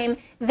time,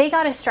 they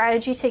got a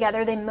strategy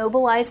together, they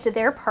mobilized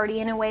their party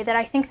in a way that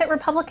I think that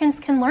Republicans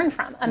can learn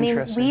from. I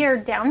mean, we are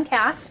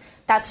downcast,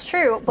 that's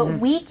true, but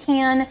we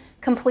can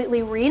completely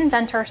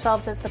reinvent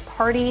ourselves as the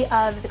party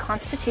of the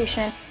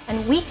Constitution,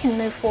 and we can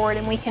move forward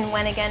and we can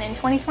win again in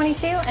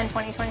 2022 and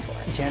 2024.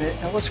 Janet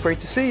Ellis, great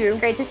to see you.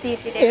 Great to see you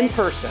too, David. In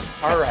person.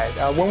 All right.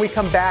 When we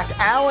come back,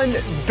 Alan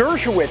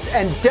Dershowitz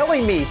and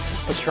deli meats.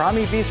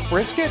 Pastrami beef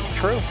brisket?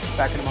 True.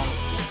 Back in a moment.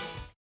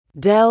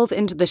 Delve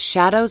into the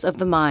shadows of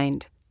the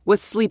mind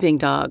with Sleeping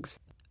Dogs,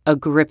 a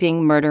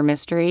gripping murder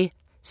mystery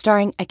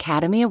starring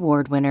Academy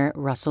Award winner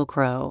Russell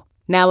Crowe.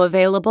 Now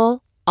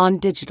available on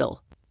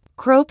digital.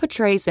 Crowe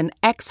portrays an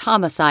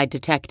ex-homicide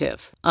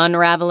detective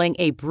unraveling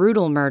a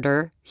brutal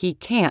murder he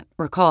can't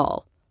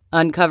recall.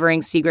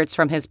 Uncovering secrets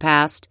from his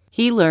past,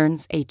 he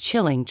learns a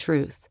chilling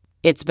truth.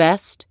 It's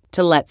best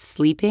to let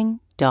sleeping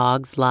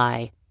dogs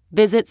lie.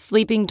 Visit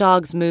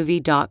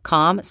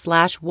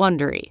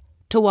sleepingdogsmovie.com/Wondery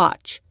to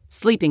watch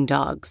Sleeping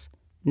Dogs,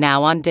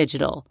 now on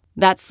digital.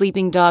 That's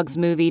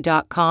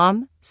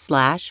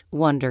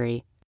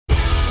sleepingdogsmovie.com/Wondery.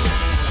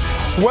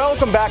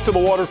 Welcome back to the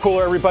water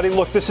cooler, everybody.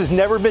 Look, this has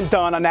never been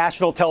done on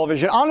national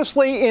television.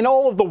 Honestly, in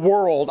all of the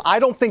world, I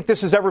don't think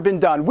this has ever been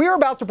done. We're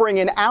about to bring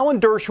in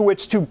Alan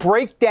Dershowitz to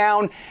break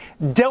down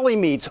deli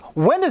meats.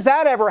 When does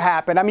that ever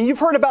happen? I mean, you've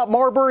heard about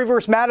Marbury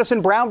versus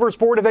Madison, Brown versus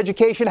Board of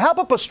Education. How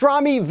about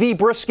pastrami v.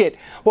 brisket?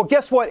 Well,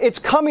 guess what? It's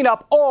coming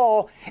up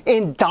all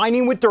in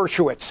Dining with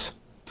Dershowitz.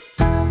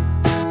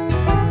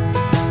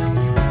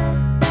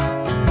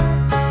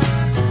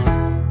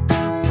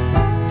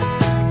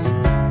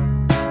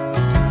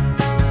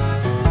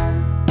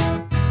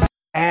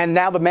 And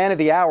now the man of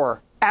the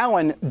hour,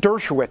 Alan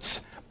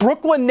Dershowitz.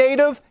 Brooklyn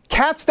native,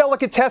 Katz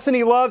delicatessen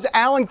he loves.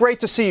 Alan, great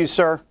to see you,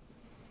 sir.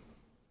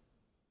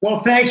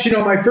 Well, thanks. You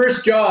know, my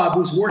first job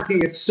was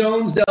working at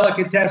Sohn's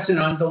Delicatessen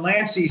on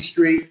Delancey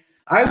Street.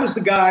 I was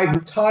the guy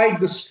who tied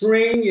the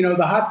string. You know,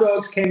 the hot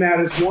dogs came out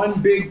as one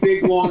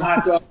big, long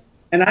hot dog.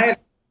 And I had,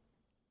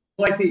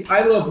 like the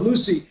I Love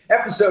Lucy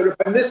episode, if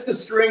I missed the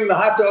string, the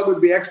hot dog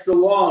would be extra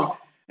long.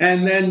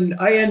 And then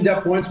I end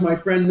up, once my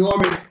friend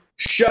Norman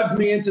shoved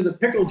me into the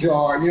pickle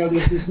jar. You know,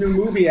 there's this new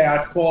movie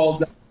out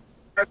called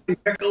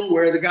Pickle,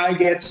 where the guy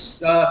gets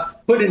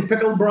put in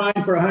pickle brine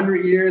for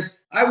 100 years.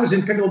 I was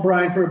in pickle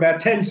brine for about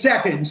 10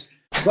 seconds.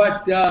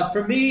 But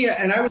for me,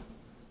 and I was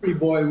a free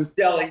boy with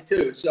deli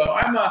too. So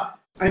I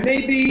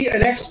may be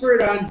an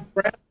expert on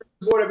Brown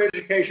Board of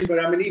Education, but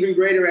I'm an even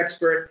greater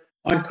expert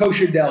on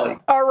kosher deli.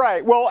 All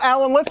right. Well,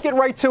 Alan, let's get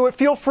right to it.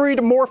 Feel free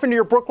to morph into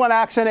your Brooklyn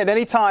accent at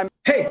any time.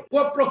 Hey,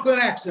 what Brooklyn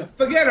accent?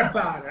 Forget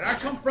about it. I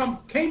come from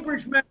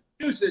Cambridge,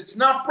 Massachusetts,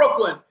 not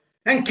Brooklyn.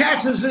 And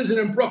Katz's isn't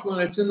in Brooklyn.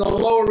 It's in the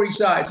Lower East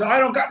Side. So I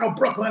don't got no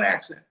Brooklyn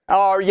accent.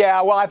 Oh, yeah.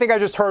 Well, I think I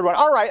just heard one.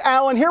 All right,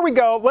 Alan, here we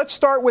go. Let's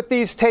start with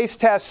these taste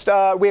tests.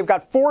 We've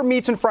got 4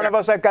 meats in front of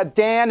us. I've got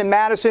Dan and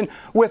Madison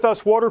with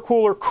us, water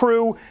cooler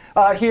crew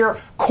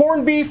here.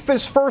 Corned beef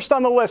is first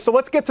on the list. So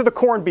let's get to the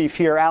corned beef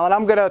here, Alan.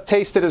 I'm going to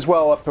taste it as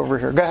well up over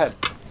here. Go ahead.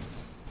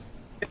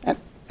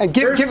 And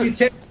give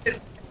it.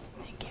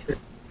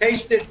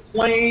 Taste it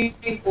plain,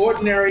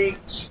 ordinary,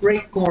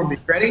 straight corned beef.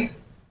 Ready?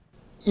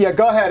 Yeah,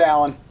 go ahead,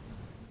 Alan.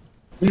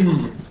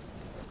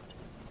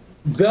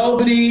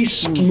 Velvety,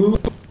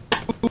 smooth,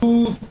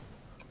 not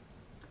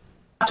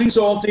too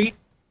salty.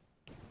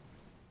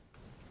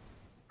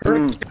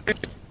 A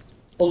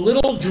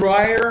little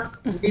drier,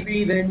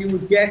 maybe, than you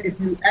would get if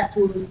you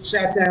actually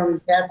sat down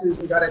in Katz's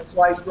and got it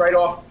sliced right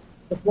off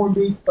the corned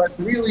beef, but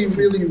really,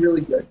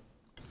 really good.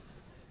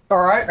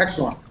 All right.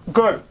 Excellent.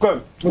 Good.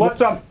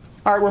 Let's all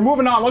right, we're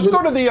moving on. Let's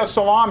go to the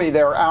salami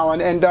there, Alan,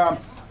 and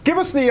give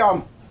us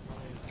the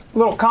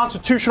little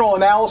constitutional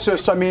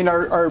analysis. I mean,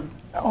 I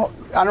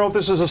don't know if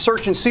this is a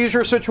search and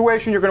seizure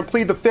situation. You're going to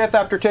plead the fifth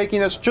after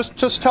taking this.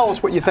 Just tell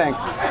us what you think.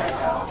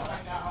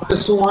 The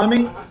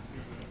salami?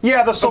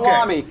 Yeah, the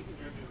salami. Okay.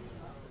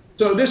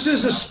 So this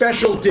is a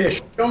special dish.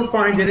 You don't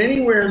find it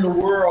anywhere in the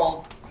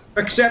world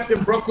except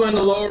in Brooklyn,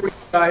 the Lower East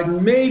Side,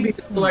 and maybe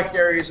the select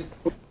areas.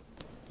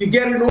 You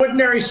get an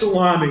ordinary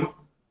salami,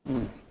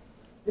 and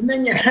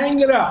then you hang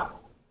it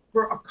up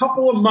for a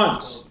couple of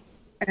months,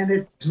 and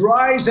it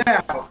dries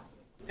out.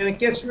 And it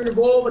gets rid of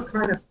all the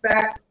kind of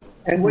fat,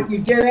 and what you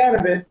get out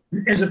of it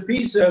is a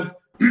piece of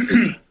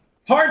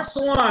hard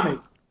salami.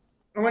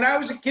 And when I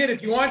was a kid,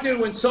 if you wanted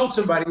to insult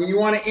somebody and you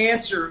want to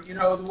answer, you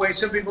know, the way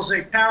some people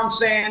say pound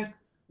sand,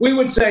 we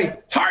would say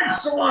hard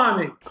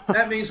salami.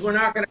 That means we're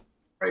not going to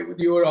cooperate with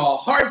you at all.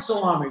 Hard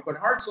salami, but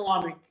hard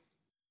salami,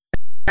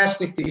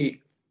 fantastic to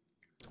eat.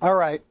 All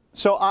right.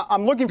 So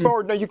I'm looking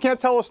forward. Now, you can't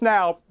tell us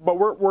now, but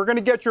we're going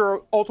to get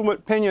your ultimate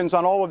opinions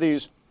on all of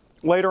these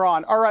later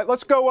on. All right,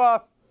 let's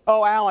go.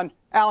 Oh, Alan,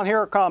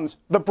 here it comes.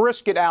 The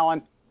brisket,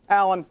 Alan.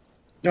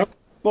 Yep.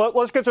 Well,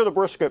 let's get to the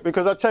brisket,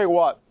 because I'll tell you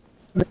what,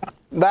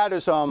 that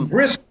is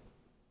brisket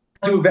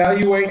to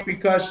evaluate,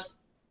 because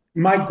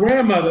my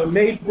grandmother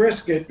made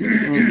brisket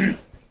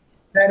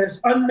that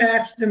is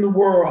unmatched in the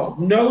world.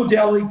 No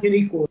deli can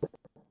equal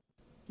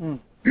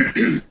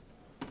it.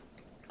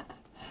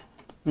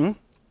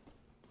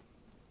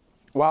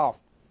 Wow.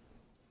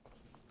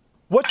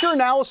 What's your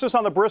analysis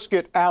on the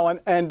brisket, Alan?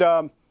 And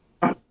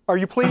are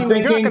you pleading?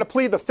 You're not going to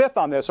plead the fifth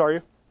on this, are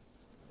you?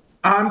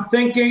 I'm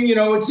thinking, you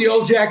know, it's the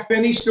old Jack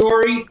Benny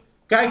story.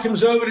 Guy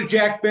comes over to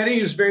Jack Benny,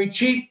 who's very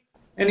cheap,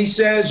 and he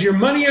says, "Your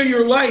money or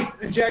your life?"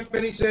 And Jack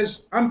Benny says,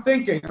 I'm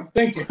thinking.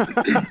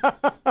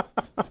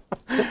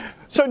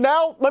 So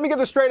now, let me get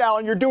this straight,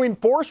 Alan. You're doing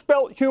Borscht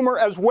Belt humor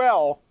as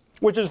well,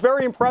 which is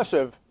very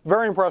impressive.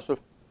 Very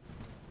impressive.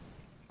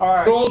 All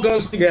right. It all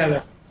goes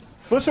together.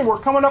 Listen, we're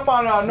coming up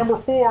on number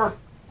 4,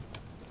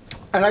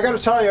 and I got to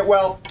tell you,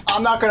 well,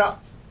 I'm not going to.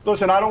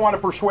 Listen, I don't want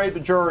to persuade the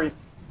jury,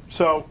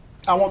 so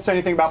I won't say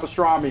anything about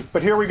pastrami.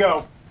 But here we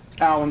go,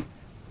 Alan.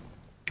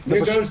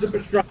 Here goes the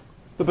pastrami.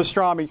 The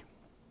pastrami.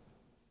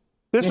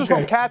 This is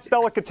from Katz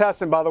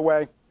Delicatessen, by the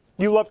way.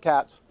 You love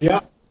Katz. Yeah.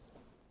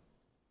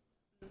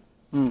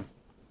 Oh,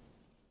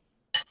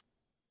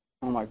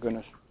 my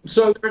goodness.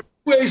 So there are 2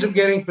 ways of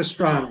getting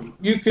pastrami.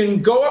 You can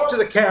go up to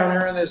the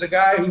counter, and there's a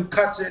guy who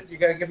cuts it. You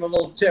got to give him a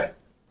little tip.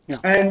 Yeah.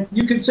 And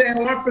you can say, I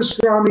want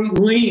pastrami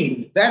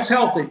lean. That's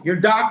healthy. Your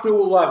doctor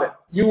will love it.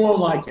 You won't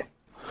like it.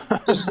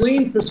 This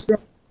lean pastrami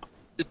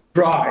is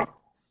dry.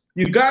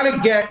 You got to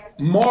get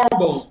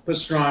marbled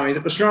pastrami. The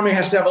pastrami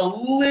has to have a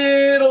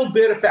little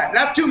bit of fat,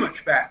 not too much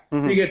fat.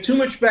 If you get too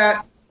much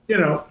fat,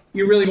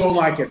 you really won't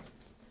like it.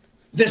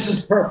 This is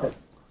perfect.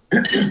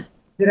 It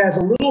has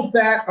a little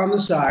fat on the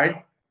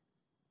side,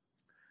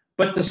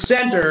 but the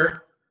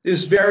center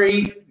is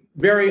very,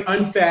 very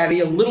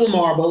unfatty, a little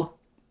marbled,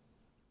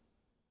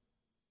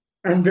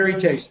 and very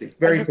tasty,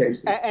 very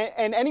tasty.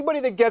 And anybody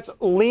that gets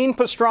lean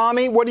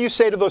pastrami, what do you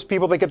say to those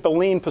people that get the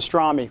lean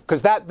pastrami?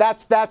 Because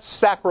that's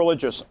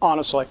sacrilegious,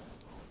 honestly.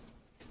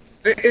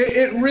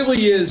 It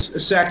really is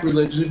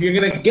sacrilegious. If you're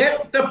going to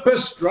get the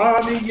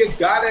pastrami, you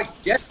got to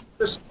get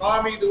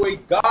pastrami the way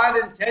God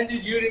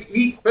intended you to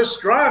eat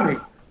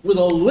pastrami, with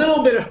a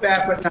little bit of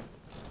fat, but not.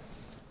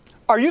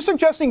 Are you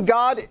suggesting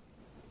God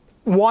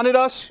wanted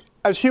us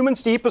as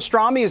humans to eat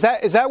pastrami?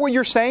 Is that what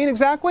you're saying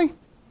exactly?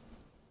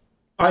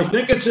 I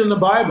think it's in the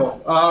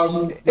Bible.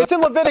 It's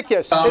in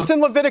Leviticus. It's in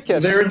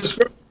Leviticus. There are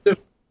descriptions of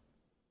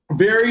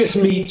various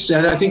meats,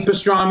 and I think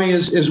pastrami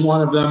is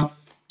one of them.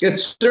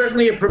 It's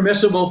certainly a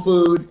permissible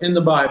food in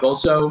the Bible.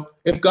 So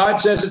if God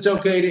says it's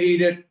okay to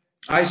eat it,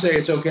 I say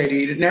it's okay to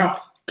eat it.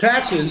 Now,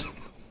 Katz's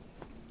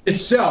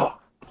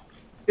itself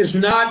is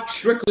not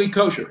strictly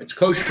kosher. It's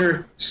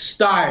kosher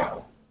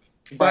style.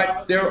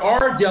 But there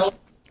are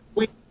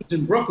delicacies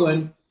in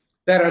Brooklyn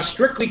that are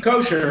strictly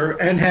kosher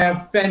and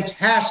have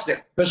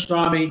fantastic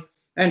pastrami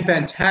and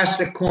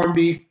fantastic corned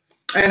beef.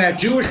 And at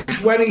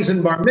Jewish weddings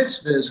and bar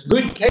mitzvahs,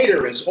 good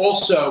caterers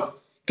also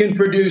can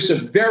produce a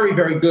very,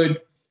 very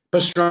good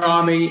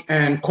pastrami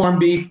and corned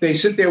beef. They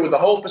sit there with the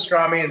whole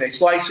pastrami and they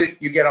slice it.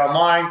 You get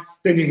online,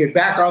 then you get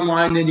back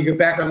online, then you get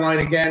back online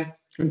again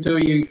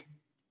until you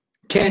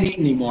can't eat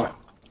anymore.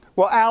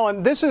 Well,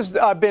 Alan, this has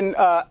been,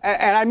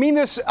 and I mean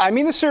this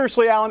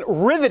seriously, Alan,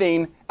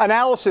 riveting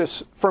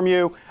analysis from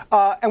you.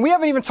 And we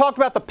haven't even talked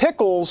about the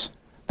pickles,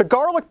 the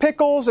garlic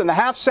pickles and the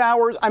half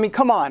sours. I mean,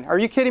 come on. Are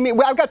you kidding me?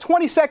 I've got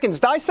 20 seconds.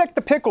 Dissect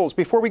the pickles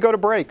before we go to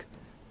break.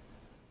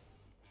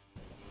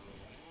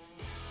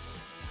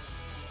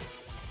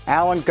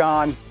 Alan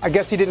gone. I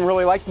guess he didn't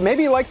really like,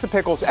 maybe he likes the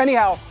pickles.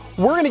 Anyhow,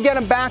 we're going to get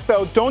him back,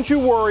 though. Don't you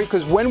worry,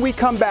 because when we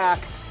come back,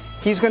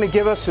 he's going to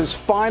give us his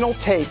final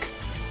take.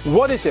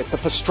 What is it? The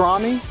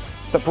pastrami,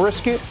 the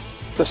brisket,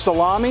 the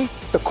salami,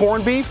 the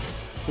corned beef?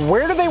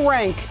 Where do they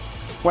rank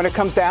when it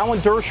comes to Alan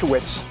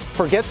Dershowitz?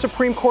 Forget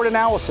Supreme Court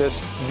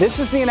analysis. This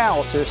is the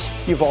analysis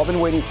you've all been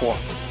waiting for.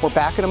 We're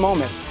back in a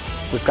moment.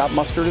 We've got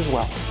mustard as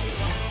well.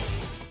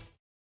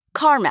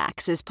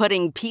 CarMax is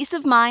putting peace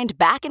of mind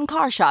back in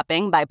car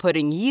shopping by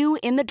putting you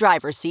in the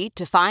driver's seat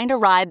to find a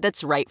ride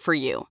that's right for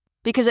you.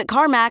 Because at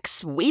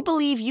CarMax, we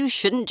believe you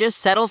shouldn't just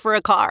settle for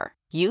a car.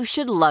 You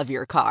should love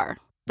your car.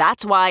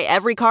 That's why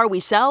every car we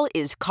sell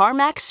is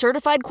CarMax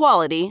certified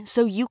quality,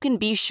 so you can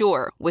be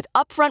sure with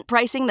upfront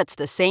pricing that's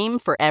the same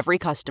for every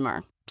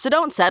customer. So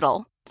don't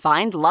settle.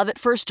 Find love at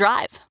first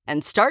drive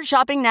and start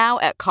shopping now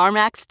at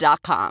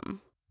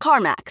CarMax.com.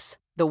 CarMax,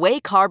 the way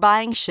car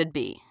buying should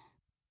be.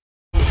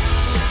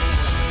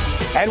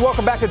 And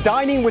welcome back to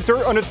Dining with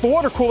and it's the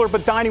water cooler,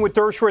 but Dining with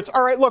Dershowitz.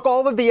 All right, look,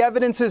 all of the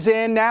evidence is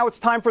in. Now it's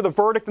time for the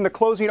verdict and the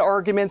closing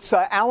arguments.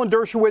 Alan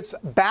Dershowitz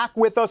back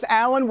with us.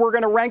 Alan, we're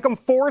going to rank them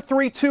 4,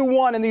 3, 2,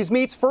 1 in these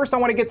meets. First, I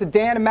want to get to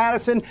Dan and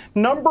Madison.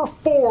 Number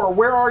 4.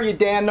 Where are you,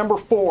 Dan? Number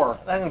 4.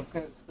 I think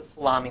it's the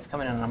salami's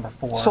coming in at number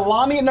 4.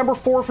 Salami at number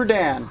 4 for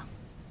Dan.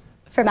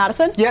 For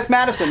Madison? Yes,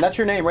 Madison. That's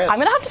your name, right? I'm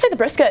going to have to say the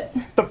brisket.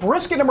 The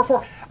brisket, number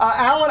 4.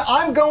 Alan,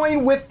 I'm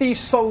going with the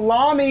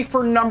salami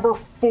for number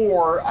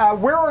 4.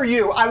 Where are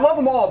you? I love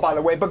them all, by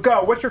the way, but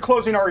go. What's your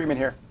closing argument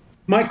here?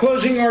 My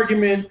closing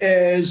argument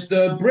is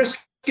the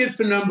brisket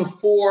for number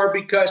 4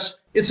 because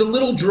it's a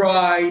little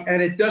dry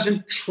and it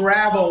doesn't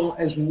travel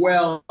as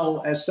well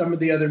as some of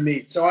the other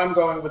meats. So I'm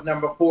going with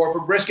number 4 for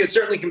brisket,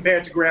 certainly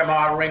compared to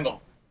Grandma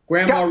Ringle.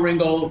 Grandma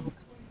Ringle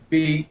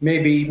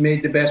maybe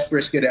made the best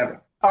brisket ever.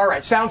 All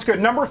right, sounds good.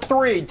 Number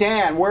 3,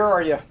 Dan, where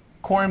are you?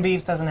 Corned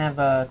beef doesn't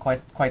have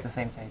quite the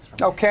same taste for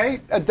me. Okay,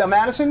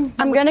 Madison?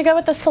 I'm going to go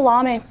with the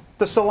salami.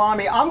 The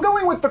salami. I'm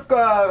going with the.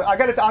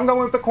 I'm going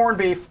with the corned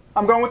beef.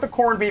 I'm going with the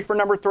corned beef for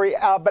number 3.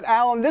 But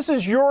Alan, this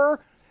is your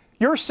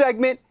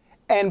segment,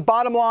 and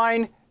bottom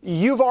line,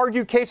 you've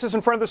argued cases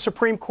in front of the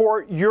Supreme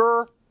Court.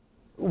 Your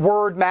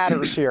word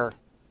matters here.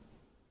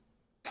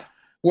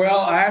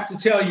 Well, I have to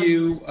tell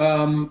you,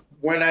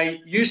 when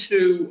I used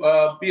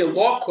to be a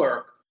law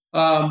clerk.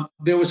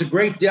 There was a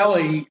great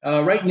deli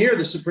right near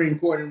the Supreme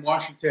Court in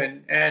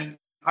Washington, and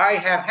I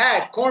have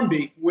had corned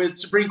beef with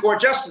Supreme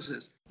Court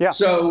justices. Yeah.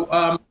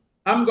 So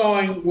I'm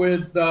going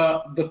with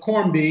the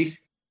corned beef.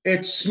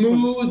 It's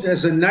smooth,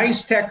 has a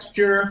nice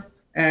texture,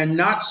 and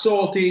not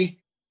salty,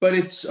 but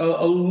it's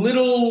a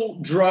little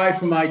dry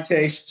for my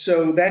taste.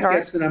 So that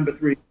gets to number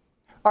 3.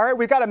 All right,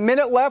 we've got a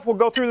minute left. We'll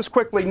go through this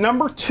quickly.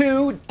 Number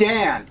 2,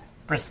 Dan.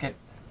 Brisket.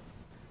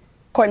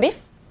 Corned beef?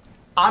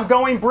 I'm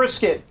going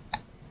brisket.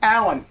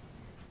 Alan.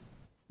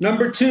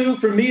 Number 2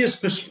 for me is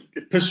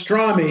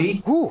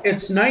pastrami. Ooh.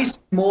 It's nice,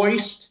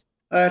 moist.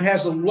 It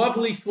has a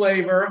lovely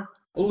flavor,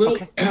 a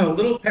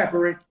little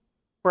peppery.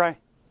 Right.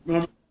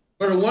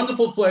 but a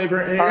wonderful flavor,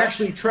 and it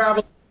actually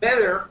travels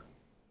better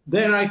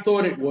than I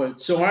thought it would.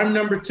 So I'm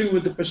number 2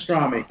 with the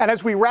pastrami. And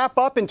as we wrap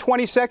up in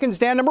 20 seconds,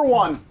 Dan, number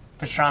 1.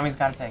 Pastrami's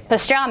got to take it.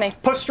 Pastrami.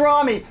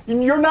 Pastrami.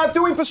 You're not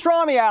doing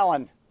pastrami,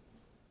 Alan.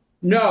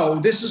 No,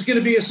 this is going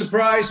to be a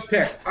surprise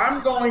pick.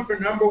 I'm going for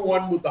number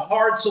 1 with the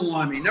hard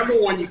salami. Number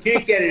 1, you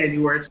can't get it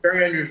anywhere. It's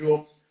very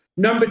unusual.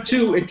 Number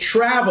 2, it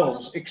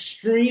travels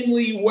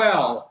extremely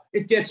well.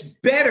 It gets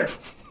better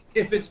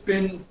if it's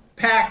been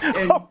packed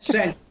and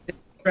sent to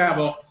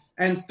travel.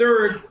 And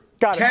third,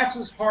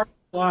 Katz's hard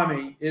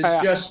salami is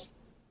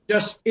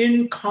just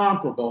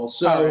incomparable.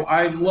 So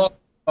I love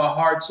a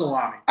hard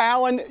salami.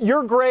 Alan,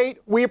 you're great.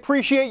 We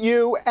appreciate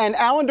you and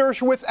Alan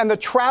Dershowitz and the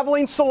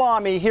traveling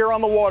salami here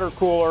on the water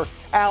cooler.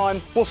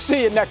 Alan, we'll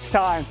see you next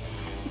time.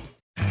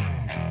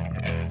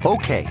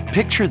 Okay,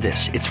 picture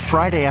this. It's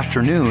Friday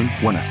afternoon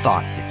when a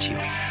thought hits you.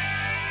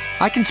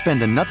 I can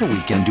spend another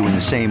weekend doing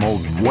the same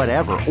old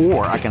whatever,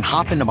 or I can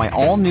hop into my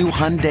all-new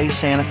Hyundai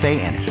Santa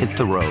Fe and hit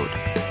the road.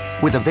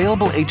 With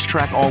available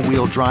H-Track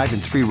all-wheel drive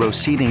and 3-row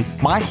seating,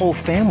 my whole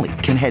family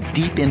can head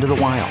deep into the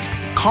wild.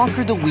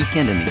 Conquer the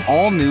weekend in the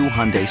all-new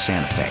Hyundai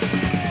Santa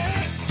Fe.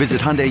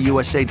 Visit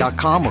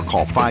HyundaiUSA.com or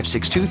call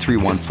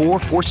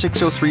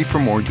 562-314-4603 for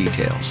more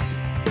details.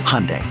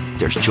 Hyundai,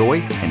 there's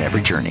joy in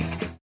every journey.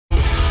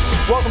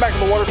 Welcome back to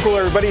the water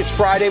cooler, everybody. It's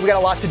Friday. We got a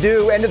lot to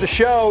do. End of the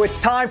show.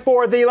 It's time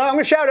for the, I'm going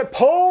to shout it,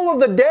 poll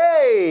of the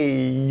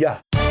day.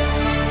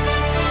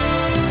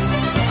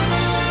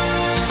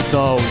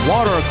 The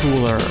water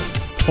cooler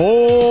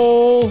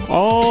poll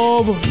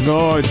of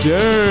the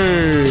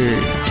day.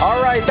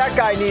 All right, that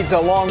guy needs a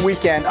long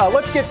weekend.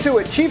 Let's get to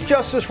it. Chief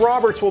Justice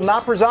Roberts will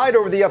not preside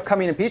over the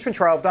upcoming impeachment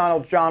trial of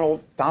Donald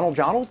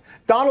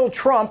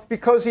Trump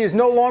because he is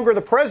no longer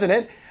the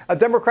president. A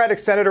Democratic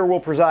senator will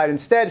preside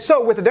instead.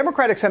 So with a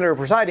Democratic senator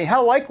presiding,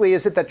 how likely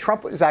is it that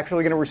Trump is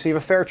actually going to receive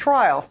a fair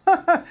trial?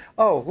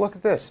 Oh, look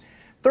at this.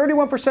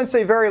 31%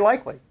 say very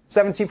likely.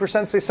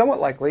 17% say somewhat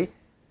likely.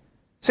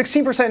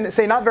 16%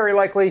 say not very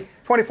likely,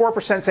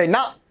 24% say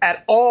not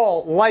at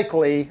all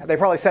likely. They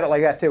probably said it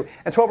like that too.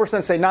 And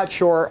 12% say not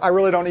sure. I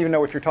really don't even know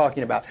what you're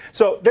talking about.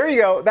 So there you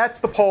go. That's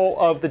the poll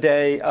of the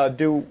day.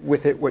 Do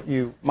with it what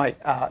you might.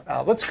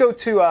 Let's go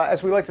to,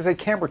 as we like to say,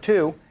 camera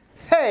 2.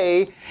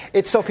 Hey,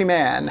 it's Sophie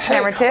Mann.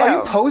 Camera 2. Are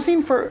you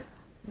posing for...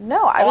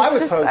 No,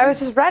 I was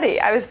just ready.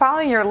 I was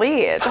following your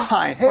lead.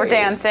 Fine. Hey. We're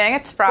dancing.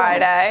 It's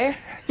Friday.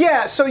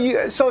 Yeah,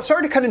 so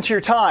sorry to cut into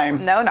your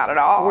time. No, not at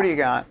all. What do you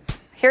got?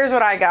 Here's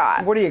what I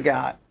got. What do you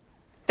got?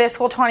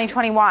 Fiscal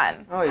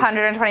 2021,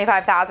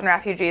 125,000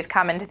 refugees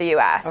come into the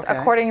U.S. Okay.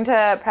 According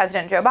to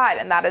President Joe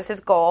Biden. That is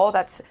his goal.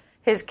 That's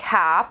his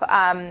cap.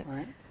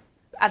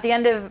 At the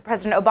end of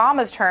President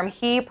Obama's term,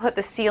 he put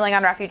the ceiling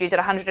on refugees at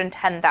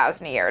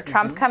 110,000 a year.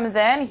 Trump comes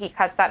in, he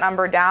cuts that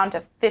number down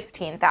to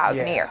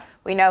 15,000 a year.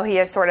 We know he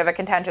has sort of a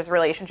contentious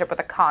relationship with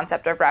the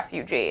concept of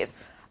refugees.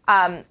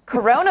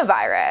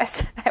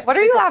 Coronavirus. What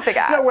are you laughing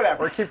at? No,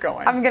 whatever. Keep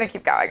going. I'm going to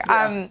keep going.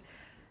 Yeah.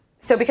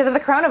 So because of the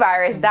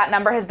coronavirus, that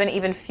number has been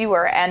even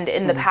fewer. And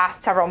in the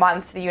past several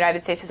months, the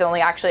United States has only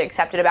actually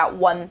accepted about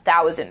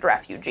 1,000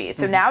 refugees.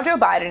 So now Joe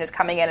Biden is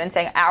coming in and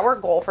saying our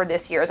goal for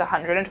this year is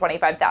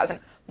 125,000,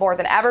 more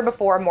than ever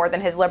before, more than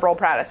his liberal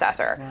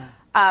predecessor.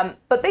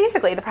 But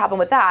basically, the problem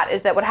with that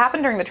is that what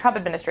happened during the Trump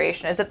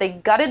administration is that they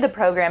gutted the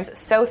programs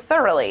so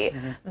thoroughly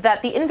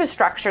that the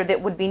infrastructure that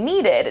would be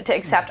needed to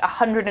accept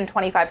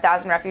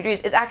 125,000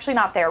 refugees is actually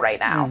not there right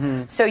now.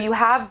 So you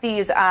have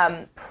these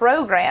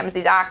programs,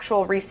 these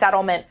actual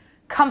resettlement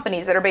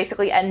companies that are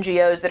basically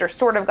NGOs that are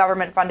sort of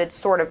government funded,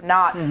 sort of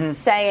not,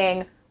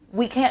 saying,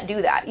 we can't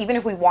do that. Even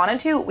if we wanted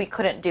to, we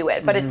couldn't do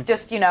it. But it's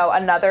just,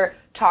 another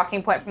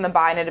talking point from the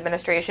Biden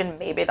administration.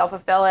 Maybe they'll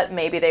fulfill it.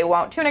 Maybe they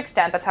won't. To an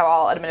extent, that's how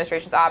all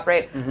administrations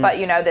operate. But,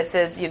 this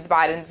is the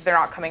Bidens. They're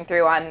not coming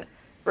through on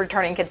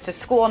returning kids to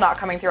school, not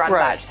coming through on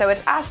much. So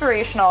it's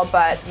aspirational,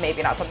 but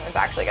maybe not something that's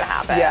actually going to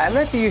happen. Yeah, and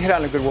I think you hit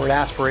on a good word,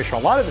 aspirational.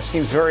 A lot of this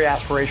seems very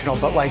aspirational,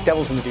 but like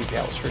devil's in the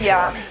details for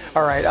sure.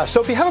 All right,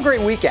 Sophie, have a great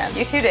weekend.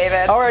 You too,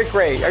 David. All right,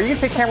 great. Are you going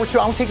to take camera 2?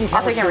 I'm taking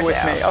camera 2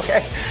 with me.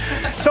 Okay.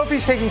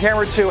 Sophie's taking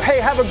camera 2. Hey,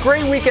 have a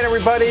great weekend,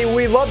 everybody.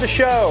 We love the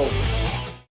show.